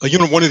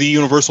 One of the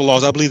universal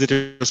laws. I believe that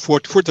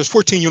there's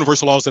 14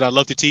 universal laws that I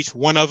love to teach.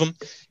 One of them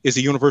is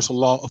the universal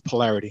law of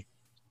polarity.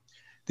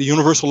 The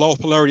universal law of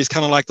polarity is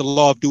kind of like the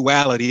law of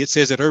duality. It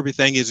says that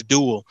everything is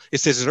dual. It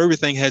says that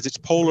everything has its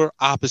polar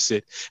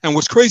opposite. And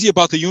what's crazy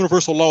about the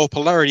universal law of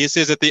polarity, it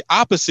says that the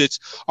opposites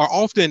are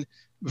often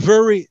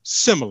very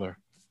similar.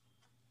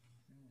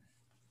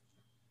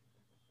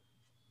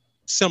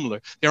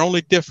 They're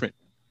only different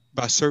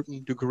by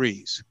certain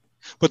degrees.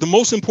 But the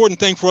most important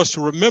thing for us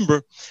to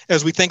remember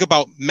as we think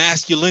about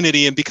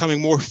masculinity and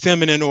becoming more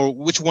feminine, or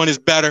which one is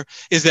better,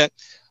 is that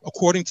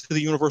according to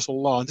the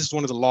universal law, and this is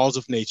one of the laws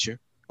of nature,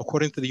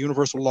 according to the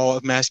universal law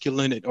of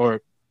masculinity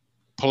or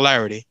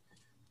polarity,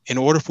 in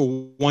order for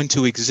one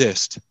to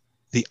exist,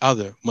 the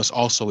other must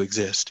also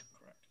exist.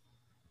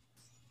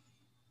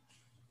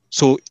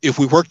 So if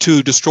we work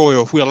to destroy,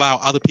 or if we allow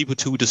other people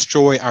to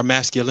destroy our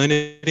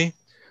masculinity,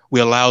 we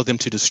allow them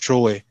to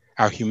destroy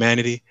our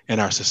humanity and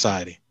our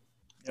society.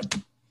 Yep.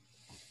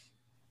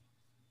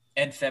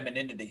 And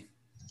femininity.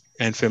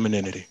 And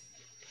femininity.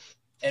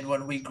 And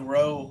when we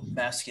grow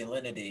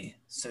masculinity,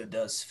 so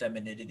does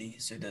femininity,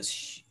 so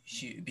does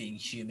being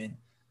human,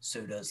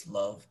 so does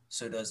love,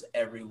 so does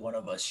every one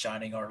of us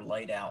shining our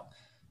light out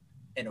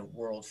in a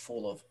world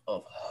full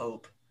of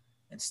hope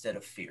instead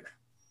of fear.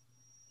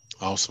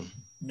 Awesome.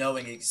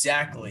 Knowing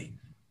exactly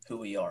who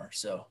we are.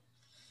 So,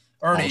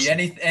 Ernie, awesome.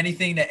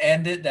 anything to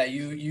end it that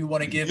you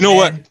want to give? You know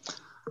what?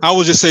 I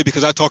will just say,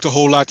 because I talked a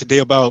whole lot today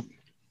about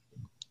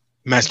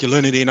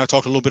masculinity, and I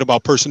talked a little bit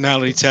about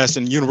personality tests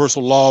and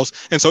universal laws.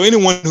 And so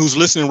anyone who's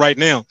listening right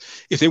now,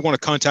 if they want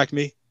to contact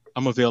me,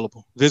 I'm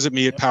available. Visit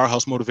me at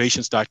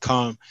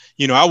powerhousemotivations.com.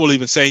 You know, I will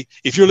even say,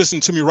 if you're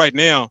listening to me right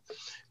now,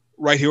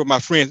 right here with my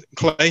friend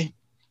Clay,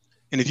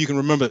 and if you can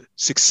remember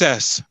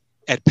success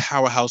at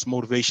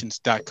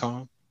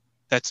powerhousemotivations.com,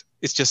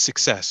 it's just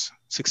success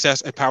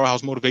at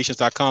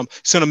powerhousemotivations.com.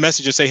 Send a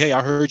message and say, hey,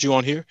 I heard you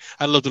on here.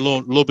 I'd love to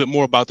learn a little bit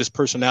more about this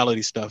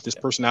personality stuff, this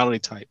personality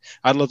type.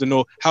 I'd love to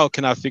know, how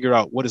can I figure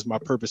out what is my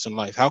purpose in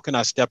life? How can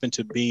I step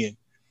into being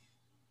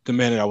the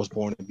man that I was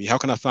born to be? How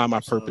can I find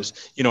my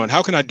purpose? You know, and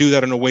how can I do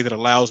that in a way that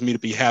allows me to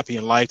be happy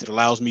in life, that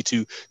allows me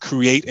to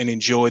create and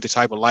enjoy the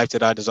type of life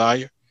that I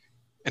desire?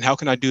 And how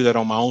can I do that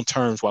on my own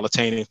terms while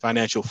attaining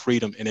financial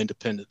freedom and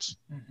independence?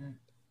 Mm-hmm.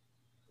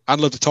 I'd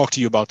love to talk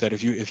to you about that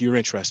if you're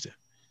interested.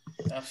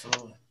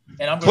 Absolutely.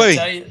 And I'm going to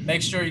tell you,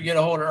 make sure you get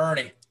a hold of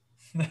Ernie.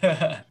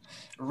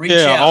 Reach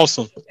out.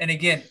 Awesome. And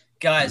again,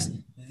 guys,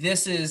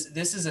 this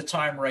is a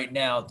time right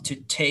now to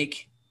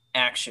take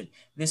action.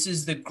 This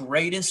is the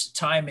greatest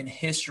time in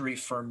history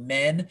for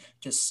men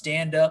to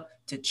stand up,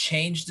 to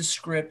change the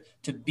script,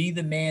 to be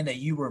the man that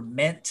you were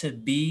meant to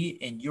be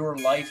in your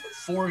life,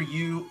 for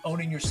you,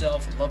 owning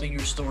yourself, loving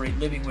your story,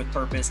 living with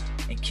purpose,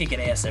 and kicking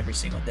ass every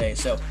single day.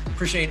 So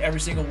appreciate every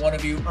single one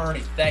of you.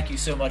 Ernie, thank you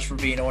so much for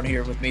being on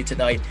here with me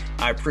tonight.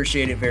 I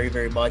appreciate it very,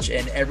 very much,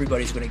 and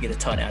everybody's going to get a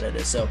ton out of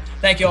this. So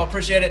thank you all.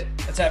 Appreciate it.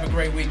 Let's have a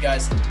great week,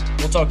 guys.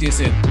 We'll talk to you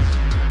soon.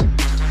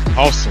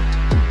 Awesome.